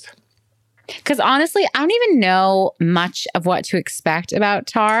 Tarcast. Because honestly, I don't even know much of what to expect about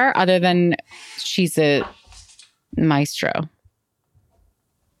Tar other than she's a maestro.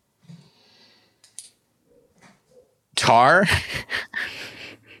 Tar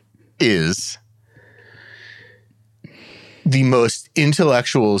is the most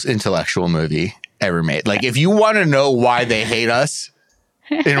intellectual movie ever made. Like, if you want to know why they hate us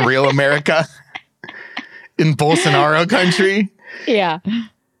in real America, in Bolsonaro country, yeah,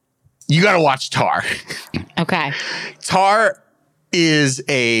 you got to watch Tar. Okay. Tar is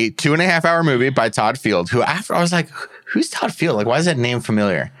a 2.5-hour movie by Todd Field, who after I was like, who's Todd Field? Like, why is that name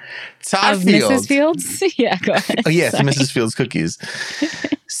familiar? Todd Field. Mrs. Fields? Yeah, go ahead. Oh, yes, sorry. Mrs. Fields Cookies.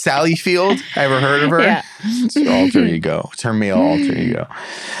 Sally Field. Ever heard of her? Yeah. It's her alter ego. It's her male alter ego.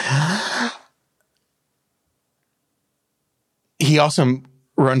 He also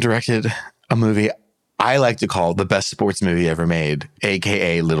wrote and directed a movie I like to call the best sports movie ever made,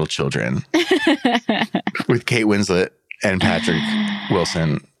 a.k.a. Little Children, with Kate Winslet and Patrick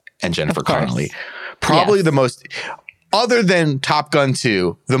Wilson and Jennifer Connelly. Probably the most, other than Top Gun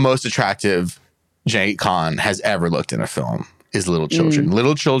 2, the most attractive Jake Khan has ever looked in a film is Little Children.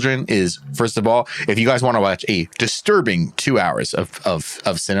 Little Children is, first of all, if you guys want to watch a disturbing 2 hours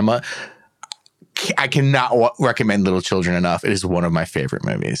of cinema, I cannot recommend Little Children enough. It is one of my favorite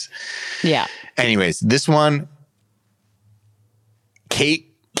movies. Yeah. Anyways, this one,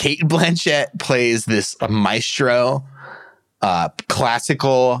 Kate Blanchett plays this maestro,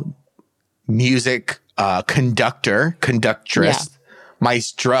 classical music conductress,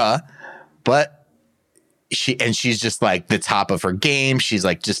 maestra, but she's just like the top of her game. She's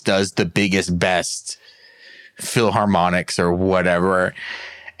like just does the biggest, best philharmonics or whatever,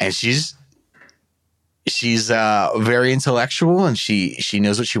 and she's very intellectual, and she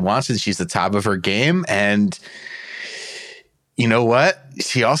knows what she wants, and she's the top of her game. And you know what?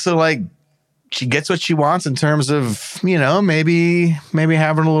 She also she gets what she wants in terms of, you know, maybe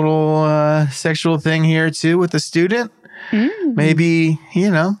having a little sexual thing here too with the student. Maybe,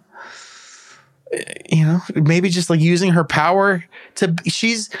 maybe just like using her power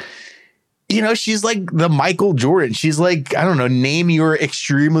she's like the Michael Jordan. She's like, I don't know, name your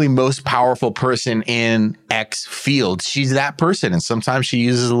extremely most powerful person in X field. She's that person. And sometimes she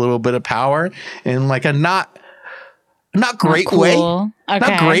uses a little bit of power in like a not great way. Okay.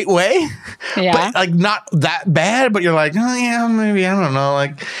 Not great way. Yeah. But like not that bad, but you're like, oh yeah, maybe, I don't know.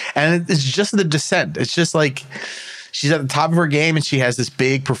 Like, and it's just the descent. It's just like she's at the top of her game and she has this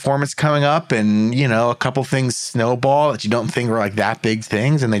big performance coming up, and you know, a couple things snowball that you don't think are like that big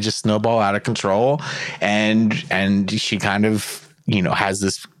things, and they just snowball out of control. And she kind of, has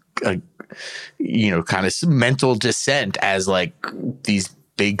this kind of mental descent as like these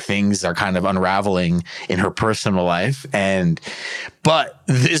big things are kind of unraveling in her personal life. But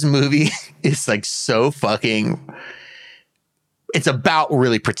this movie is like so fucking, it's about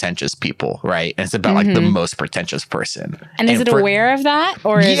really pretentious people, right? And it's about like the most pretentious person. And is it aware of that?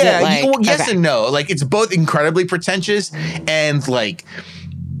 Or is it like, yes and no. Like, it's both incredibly pretentious and like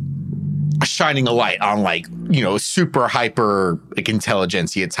shining a light on like, super hyper like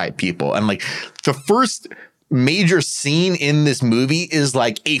intelligentsia type people. And like the first major scene in this movie is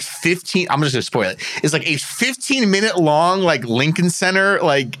like I'm just gonna spoil it. It's like a 15-minute long like Lincoln Center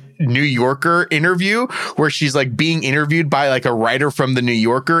like New Yorker interview where she's like being interviewed by like a writer from the New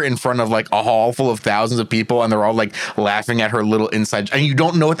Yorker in front of like a hall full of thousands of people, and they're all like laughing at her little inside, and you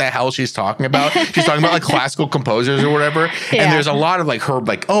don't know what the hell she's talking about. She's talking about like classical composers or whatever. Yeah. And there's a lot of like her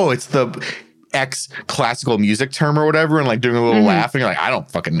like, oh, it's the X classical music term or whatever, and like doing a little laughing. You're like, I don't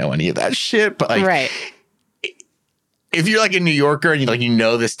fucking know any of that shit, but like, right. If you're like a New Yorker and you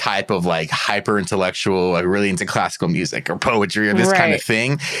know this type of like hyper intellectual, like really into classical music or poetry or this kind of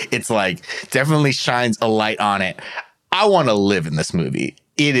thing, it's like definitely shines a light on it. I want to live in this movie.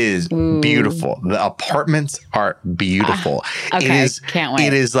 It is beautiful. The apartments are beautiful. Okay, can't wait.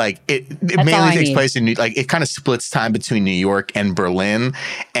 It is like it mainly takes place in like it kind of splits time between New York and Berlin,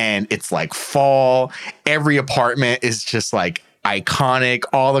 and it's like fall. Every apartment is just like iconic,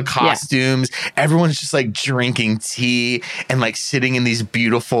 all the costumes, everyone's just like drinking tea and like sitting in these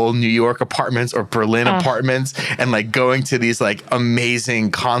beautiful New York apartments or Berlin apartments and like going to these like amazing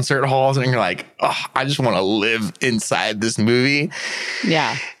concert halls, and you're like, oh, I just want to live inside this movie.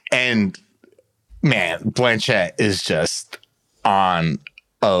 Yeah. And man, Blanchett is just on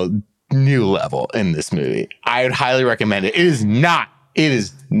a new level in this movie. I would highly recommend it. It is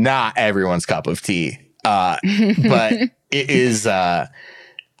not everyone's cup of tea. But it is, I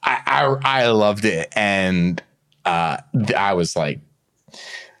loved it. And, I was like,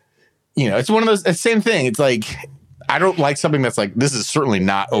 it's one of those, the same thing. It's like, I don't like something that's like, this is certainly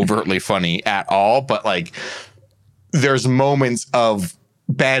not overtly funny at all, but like there's moments of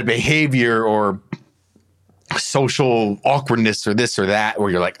bad behavior or social awkwardness or this or that, where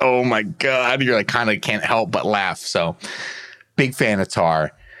you're like, oh my God, you're like kind of can't help but laugh. So big fan of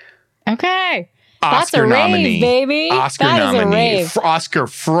Tar. Okay. Oscar That's a rave, nominee, baby. Oscar That is a nominee, rave. Oscar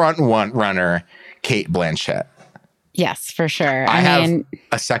front runner, Cate Blanchett. Yes, for sure. I have mean,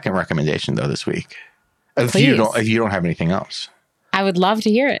 a second recommendation though this week. If Please. you don't have anything else, I would love to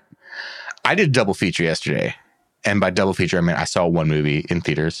hear it. I did a double feature yesterday, and by double feature I mean I saw one movie in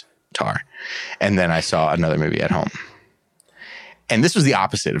theaters, Tar, and then I saw another movie at home. And this was the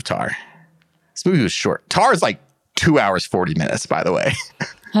opposite of Tar. This movie was short. Tar is like 2 hours 40 minutes, by the way.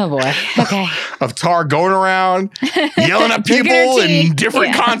 Oh boy. Okay. Of Tar going around, yelling at Drinking her people tea. in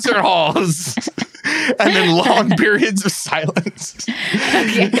different concert halls, and then long periods of silence.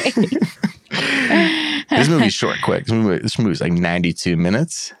 This movie's short, quick. This movie's like 92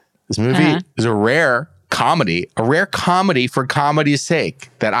 minutes. This movie is a rare comedy for comedy's sake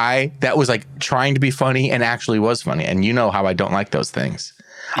that was like trying to be funny and actually was funny. And you know how I don't like those things.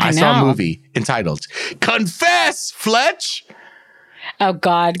 I saw a movie entitled Confess, Fletch. Oh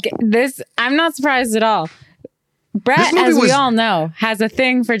God. I'm not surprised at all. Brett, as we all know, has a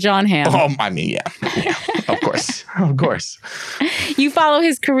thing for John Hamm. Oh, I mean, yeah, of course. Of course. You follow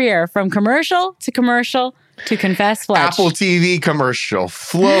his career from commercial to Confess, Fletch. Apple TV commercial,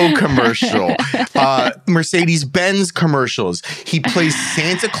 Flow commercial, Mercedes-Benz commercials. He plays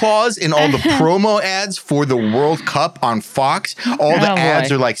Santa Claus in all the promo ads for the World Cup on Fox. All the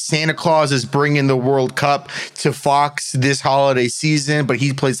ads are like Santa Claus is bringing the World Cup to Fox this holiday season, but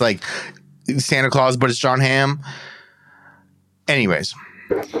he plays like Santa Claus, but it's John Hamm. Anyways.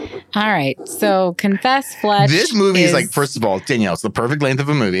 All right. So Confess, Fletch. This movie is like, first of all, Danielle, it's the perfect length of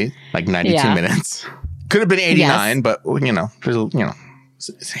a movie, like 92 minutes. Could have been 89, but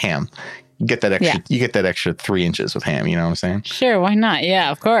it's Ham. You get that extra. You get that extra 3 inches with Ham. You know what I'm saying? Sure, why not?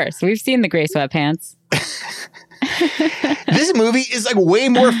 Yeah, of course. We've seen the gray sweatpants. This movie is like way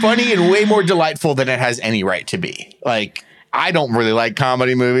more funny and way more delightful than it has any right to be. Like, I don't really like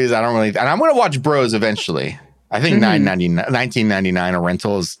comedy movies. And I'm going to watch Bros eventually. I think $19.99 a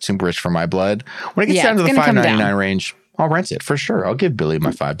rental is too rich for my blood. When it gets down to the $5.99 range, I'll rent it for sure. I'll give Billy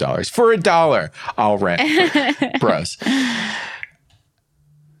my $5 for $1. I'll rent Bros.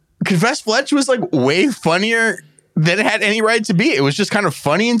 Confess, Fletch was like way funnier than it had any right to be. It was just kind of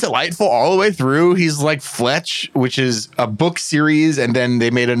funny and delightful all the way through. He's like Fletch, which is a book series, and then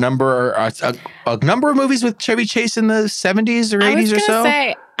they made a number of movies with Chevy Chase in the 70s or 80s or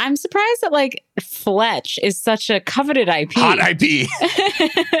so. I'm surprised that like Fletch is such a coveted IP. Hot IP.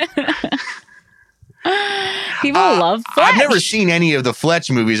 People love Fletch. I've never seen any of the Fletch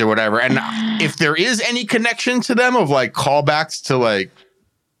movies or whatever. And if there is any connection to them of like callbacks to like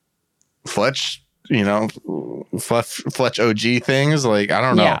Fletch, Fletch OG things, like, I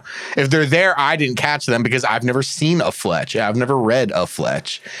don't know. If they're there, I didn't catch them because I've never seen a Fletch. I've never read a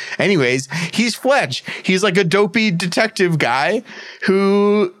Fletch. Anyways, he's Fletch. He's like a dopey detective guy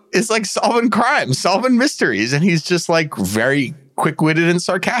who is like solving crimes, solving mysteries. And he's just like very quick-witted and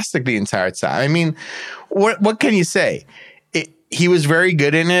sarcastic the entire time. I mean, what can you say? He was very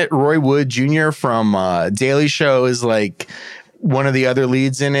good in it. Roy Wood Jr. from Daily Show is like one of the other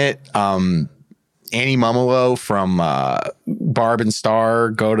leads in it. Annie Mumolo from Barb and Star,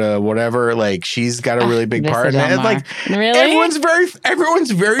 Go to Whatever, like she's got a really big part in it. And like really? Everyone's very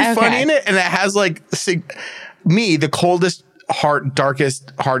funny in it, and it has like me, the coldest heart,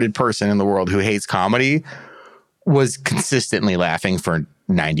 darkest hearted person in the world who hates comedy, was consistently laughing for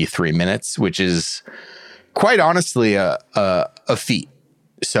 93 minutes, which is quite honestly a feat.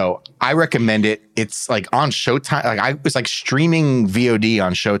 So I recommend it. It's like on Showtime. Like I was like streaming VOD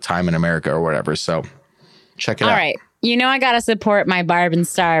on Showtime in America or whatever. So check it out. All right. I got to support my Barb and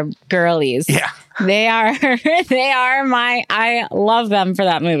Star girlies. Yeah. They are I love them for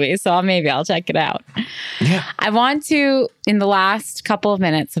that movie. So maybe I'll check it out. Yeah. I want to, in the last couple of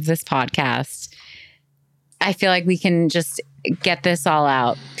minutes of this podcast, I feel like we can just get this all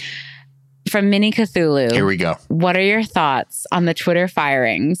out. From Mini Cthulhu. Here we go. What are your thoughts on the Twitter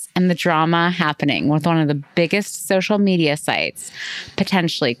firings and the drama happening with one of the biggest social media sites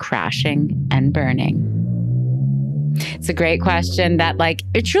potentially crashing and burning? It's a great question that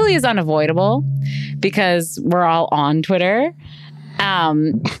it truly is unavoidable because we're all on Twitter. I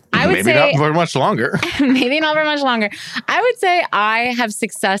would say not for much longer. Maybe not for much longer. I would say I have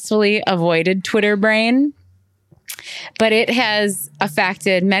successfully avoided Twitter brain. But it has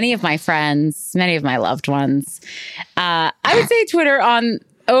affected many of my friends, many of my loved ones. I would say Twitter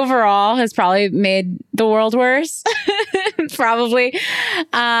overall has probably made the world worse. Probably.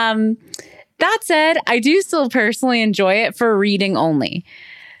 That said, I do still personally enjoy it for reading only.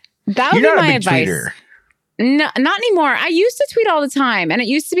 That would be my advice. Tweeter. No, not anymore. I used to tweet all the time, and it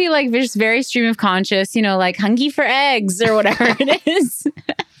used to be like just very stream of conscious, like hungry for eggs or whatever it is.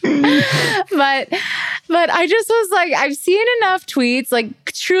 But I just was like, I've seen enough tweets, like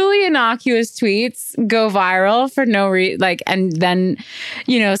truly innocuous tweets, go viral for no reason. Like, and then,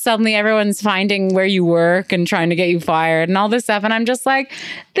 suddenly everyone's finding where you work and trying to get you fired and all this stuff. And I'm just like,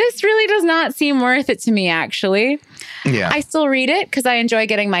 this really does not seem worth it to me, actually. Yeah. I still read it because I enjoy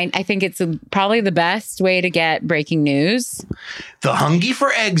getting I think it's probably the best way to get breaking news. The hungry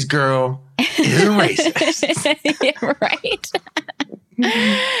for eggs girl is a racist. Yeah, right.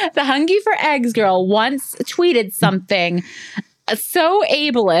 The hungry for eggs girl once tweeted something so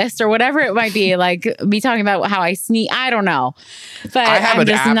ableist or whatever it might be, like me talking about how I sneeze. I don't know. But I have an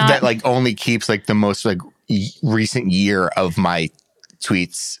app that like only keeps like the most like recent year of my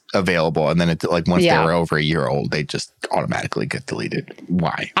tweets available, and then it like once they were over a year old, they just automatically get deleted.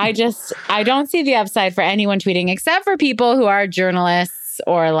 Why? I don't see the upside for anyone tweeting except for people who are journalists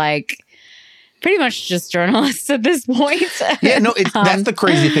or like pretty much just journalists at this point. Yeah, no, that's the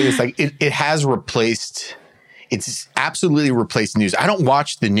crazy thing. It's like it has replaced. It's absolutely replaced news. I don't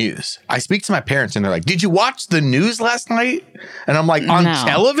watch the news. I speak to my parents and they're like, "Did you watch the news last night?" And I'm like, "On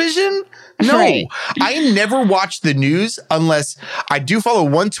television? No, right. I never watch the news unless I do follow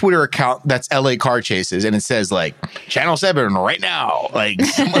one Twitter account that's LA car chases, and it says like Channel 7 right now, like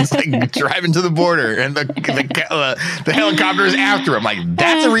someone's like driving to the border and the helicopter is after him. Like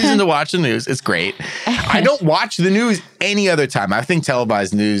that's a reason to watch the news. It's great. I don't watch the news any other time. I think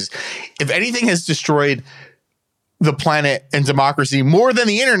televised news, if anything, has destroyed the planet and democracy more than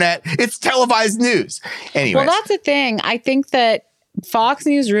the internet, it's televised news. Anyway, well, that's the thing. I think that Fox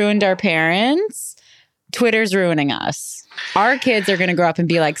News ruined our parents. Twitter's ruining us. Our kids are going to grow up and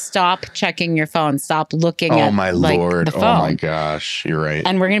be like, stop checking your phone. Stop looking at my like, Lord. the phone. Oh my gosh. You're right.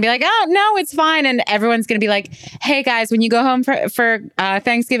 And we're going to be like, oh, no, it's fine. And everyone's going to be like, hey, guys, when you go home for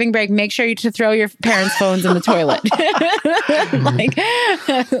Thanksgiving break, make sure to throw your parents' phones in the toilet.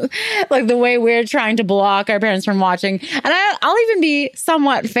 like the way we're trying to block our parents from watching. And I'll even be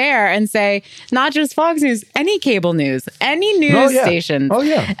somewhat fair and say, not just Fox News, any cable news, any news stations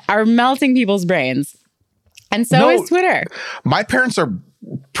are melting people's brains. And so is Twitter. My parents are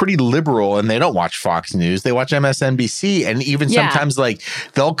pretty liberal and they don't watch Fox News. They watch MSNBC. And even sometimes like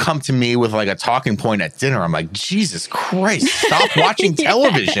they'll come to me with like a talking point at dinner. I'm like, Jesus Christ, stop watching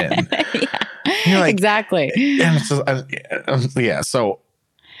television. Like, exactly. And it's just, so.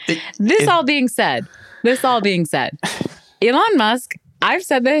 This all being said, Elon Musk, I've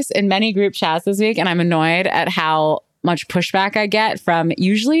said this in many group chats this week, and I'm annoyed at how much pushback I get from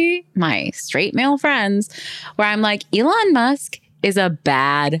usually my straight male friends, where I'm like, Elon Musk is a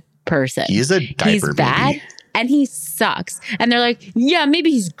bad person. He's a diaper bad baby. And he sucks. And they're like, yeah,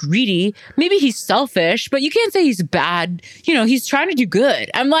 maybe he's greedy. Maybe he's selfish, but you can't say he's bad. He's trying to do good.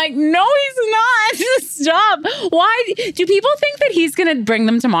 I'm like, no, he's not. Stop. Why do people think that he's going to bring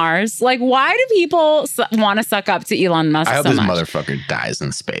them to Mars? Like, why do people want to suck up to Elon Musk I hope so this much? motherfucker dies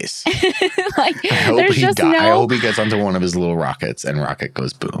in space. Like, I hope he gets onto one of his little rockets and rocket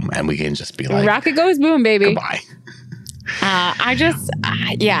goes boom. And we can just be like, rocket goes boom, baby. Goodbye. I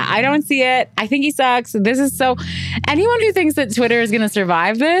don't see it. I think he sucks. Anyone who thinks that Twitter is going to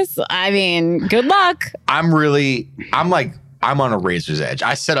survive this, I mean, good luck. I'm on a razor's edge.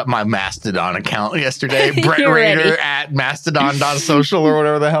 I set up my Mastodon account yesterday. Brett Rader at mastodon.social or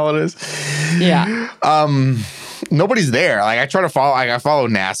whatever the hell it is. Yeah. Nobody's there. Like I follow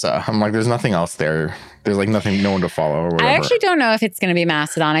NASA. I'm like, there's nothing else there. There's like no one to follow or whatever. I actually don't know if it's going to be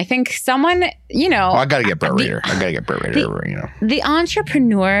Mastodon. I think someone, I got to get Brett Rader. The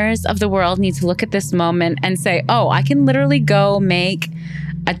entrepreneurs of the world need to look at this moment and say, oh, I can literally go make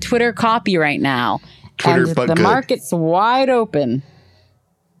a Twitter copy right now. Twitter, and but the good. market's wide open.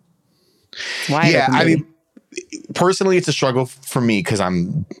 I mean, personally, it's a struggle for me because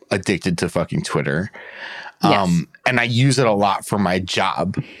I'm addicted to fucking Twitter. And I use it a lot for my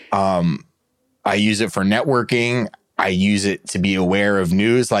job. I use it for networking. I use it to be aware of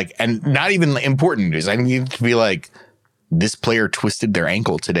news, and not even important news. I need to be like, this player twisted their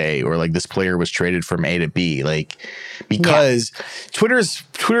ankle today, or like this player was traded from A to B. Because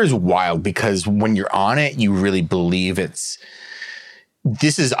Twitter's wild, because when you're on it, you really believe this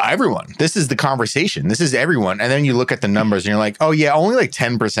is everyone. This is the conversation. This is everyone. And then you look at the numbers and you're like, oh yeah, only like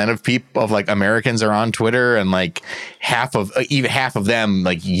 10% of people, of like Americans are on Twitter, and like even half of them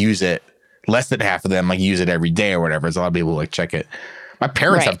like use it. Less than half of them like use it every day or whatever. There's a lot of people like check it. My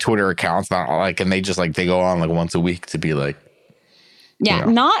parents have Twitter accounts, and they just like they go on like once a week to be like. Yeah,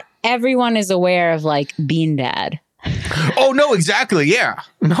 not everyone is aware of like Bean Dad. Oh, no, exactly. Yeah.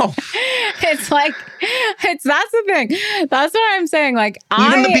 No. It's like, that's the thing. That's what I'm saying. Like,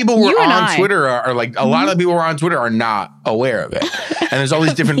 even the people who are on Twitter are like, a lot of the people who are on Twitter are not aware of it. And there's all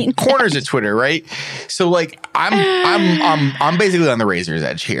these different corners of Twitter, right? So like, I'm basically on the razor's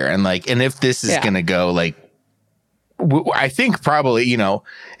edge here. And like, and if this is going to go like, I think probably, you know,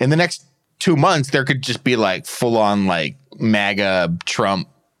 in the next 2 months, there could just be like full on like MAGA Trump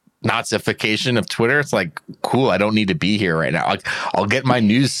Nazification of Twitter. It's like, cool, I don't need to be here right now. Like, I'll get my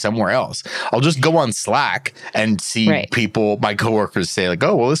news somewhere else. I'll just go on Slack and see people, my coworkers say like,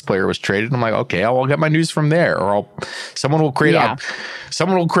 oh, well, this player was traded. And I'm like, okay, I'll get my news from there. Or someone will create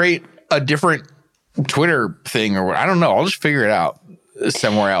a different Twitter thing, or I don't know. I'll just figure it out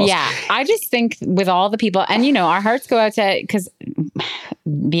somewhere else. Yeah. I just think with all the people, and you know, our hearts go out to, because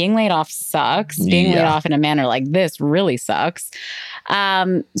being laid off sucks. Being laid off in a manner like this really sucks.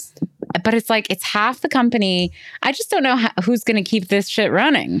 But it's like, it's half the company. I just don't know who's going to keep this shit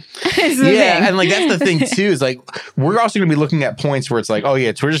running. And like, that's the thing too, is like, we're also going to be looking at points where it's like, oh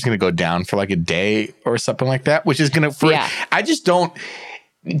yeah, Twitter's going to go down for like a day or something like that, which is going to, I just don't,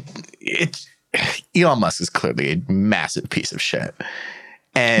 Elon Musk is clearly a massive piece of shit.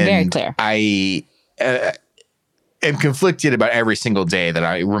 And very clear. I am conflicted about every single day that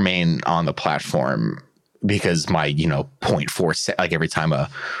I remain on the platform, because my, you know, 0.4 cent, like every time a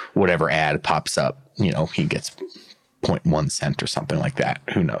whatever ad pops up, you know, he gets 0.1 cent or something like that.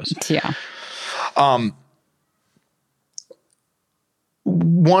 Who knows? Yeah.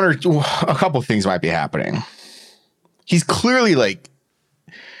 One or two, a couple of things might be happening. He's clearly like,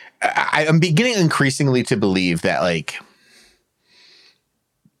 I'm beginning increasingly to believe that like,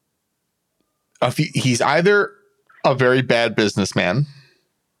 he's either a very bad businessman,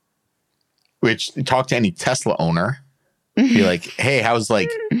 which talk to any Tesla owner, be like, hey, how's like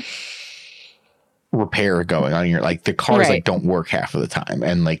repair going on your, like the cars like don't work half of the time.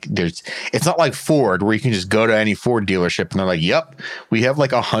 And like, it's not like Ford where you can just go to any Ford dealership and they're like, yep, we have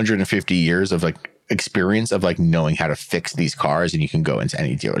like 150 years of like experience of like knowing how to fix these cars, and you can go into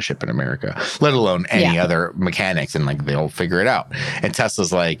any dealership in America, let alone any other mechanics, and like they'll figure it out. And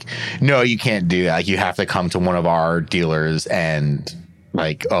Tesla's like, no, you can't do that. Like, you have to come to one of our dealers, and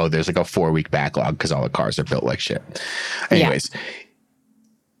like, oh, there's like a 4-week backlog because all the cars are built like shit. Anyways,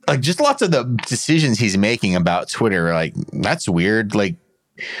 like just lots of the decisions he's making about Twitter are like, that's weird. Like,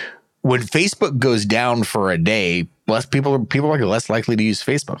 when Facebook goes down for a day, less people are less likely to use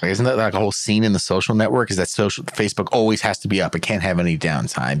Facebook. Like, isn't that like a whole scene in the social network? Is that Facebook always has to be up? It can't have any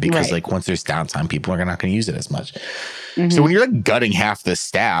downtime, because like once there's downtime, people are not going to use it as much. So when you're like gutting half the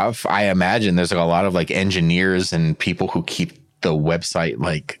staff, I imagine there's like a lot of like engineers and people who keep the website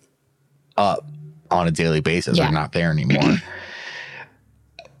like up on a daily basis are not there anymore.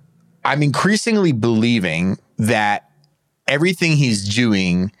 I'm increasingly believing that everything he's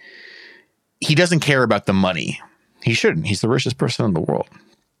doing, he doesn't care about the money. He shouldn't. He's the richest person in the world.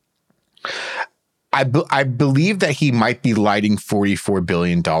 I believe that he might be lighting $44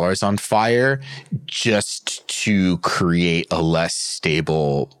 billion on fire just to create a less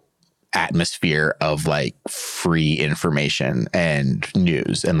stable atmosphere of like free information and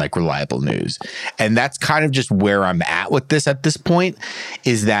news and like reliable news. And that's kind of just where I'm at with this at this point,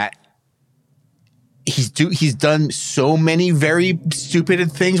 is that he's done so many very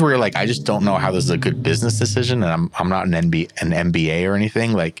stupid things where you're like, I just don't know how this is a good business decision. And I'm not an MBA or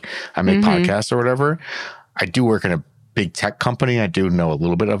anything. Like, I make podcasts or whatever. I do work in a big tech company. I do know a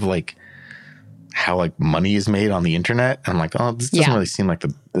little bit of like how like money is made on the internet. And I'm like, oh, this doesn't really seem like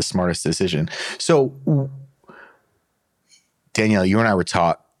the smartest decision. So Danielle, you and I were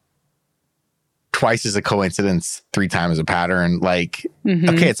taught twice is a coincidence, 3 times a pattern. Like,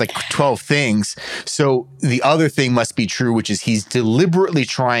 okay, it's like 12 things. So the other thing must be true, which is he's deliberately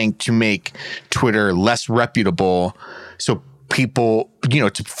trying to make Twitter less reputable. So people, you know,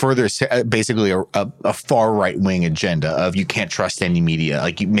 to further basically a far right wing agenda of you can't trust any media,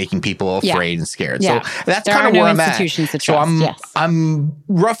 like making people afraid and scared. So that's kind of where I'm at. So I'm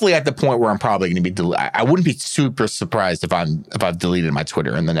roughly at the point where I'm probably going to be, I wouldn't be super surprised if I've deleted my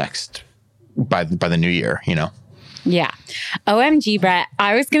Twitter in the next, by the new year, you know? Yeah. OMG, Brett.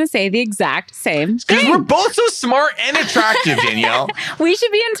 I was going to say the exact same thing. Because we're both so smart and attractive, Danielle. We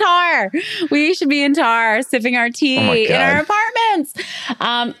should be in Tar. We should be in Tar, sipping our tea in our apartments.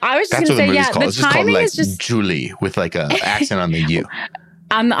 I was just going to say, the timing is just Julie with like a accent on the U.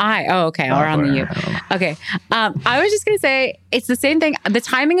 On the I. Oh, okay. Or on the U. Okay. I was just going to say, it's the same thing. The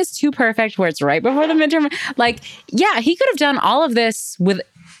timing is too perfect where it's right before the midterm. Like, yeah, he could have done all of this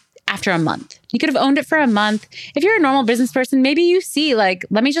after a month. You could have owned it for a month. If you're a normal business person, maybe you see like,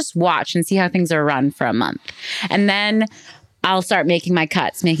 let me just watch and see how things are run for a month. And then I'll start making my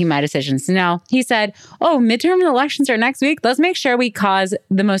cuts, making my decisions. No, he said, oh, midterm elections are next week. Let's make sure we cause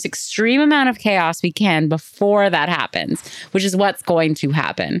the most extreme amount of chaos we can before that happens, which is what's going to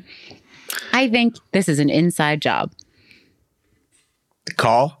happen. I think this is an inside job. The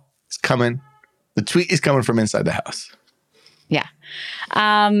call is coming. The tweet is coming from inside the house. Yeah.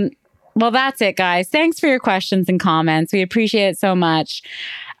 Well, that's it, guys. Thanks for your questions and comments. We appreciate it so much.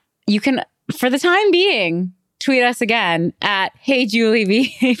 You can, for the time being, tweet us again at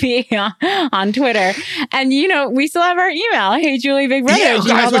HeyJulieBB on Twitter. And, you know, we still have our email, HeyJulieBigBrother. Yeah,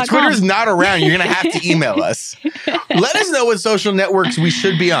 guys, when Twitter's not around, you're going to have to email us. Let us know what social networks we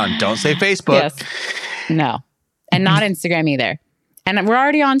should be on. Don't say Facebook. Yes. No. And not Instagram either. And we're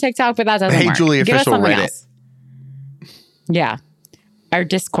already on TikTok, but that doesn't work. Hey Julie official Reddit. Else. Yeah. Our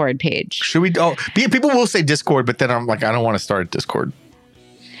Discord page. Should we? Oh, people will say Discord, but then I'm like, I don't want to start a Discord.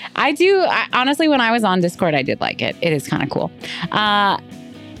 I do. Honestly, when I was on Discord, I did like it. It is kind of cool.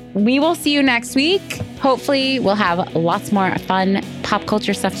 We will see you next week. Hopefully, we'll have lots more fun pop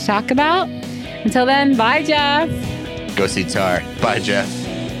culture stuff to talk about. Until then, bye, Jeff. Go see Tar. Bye, Jeff.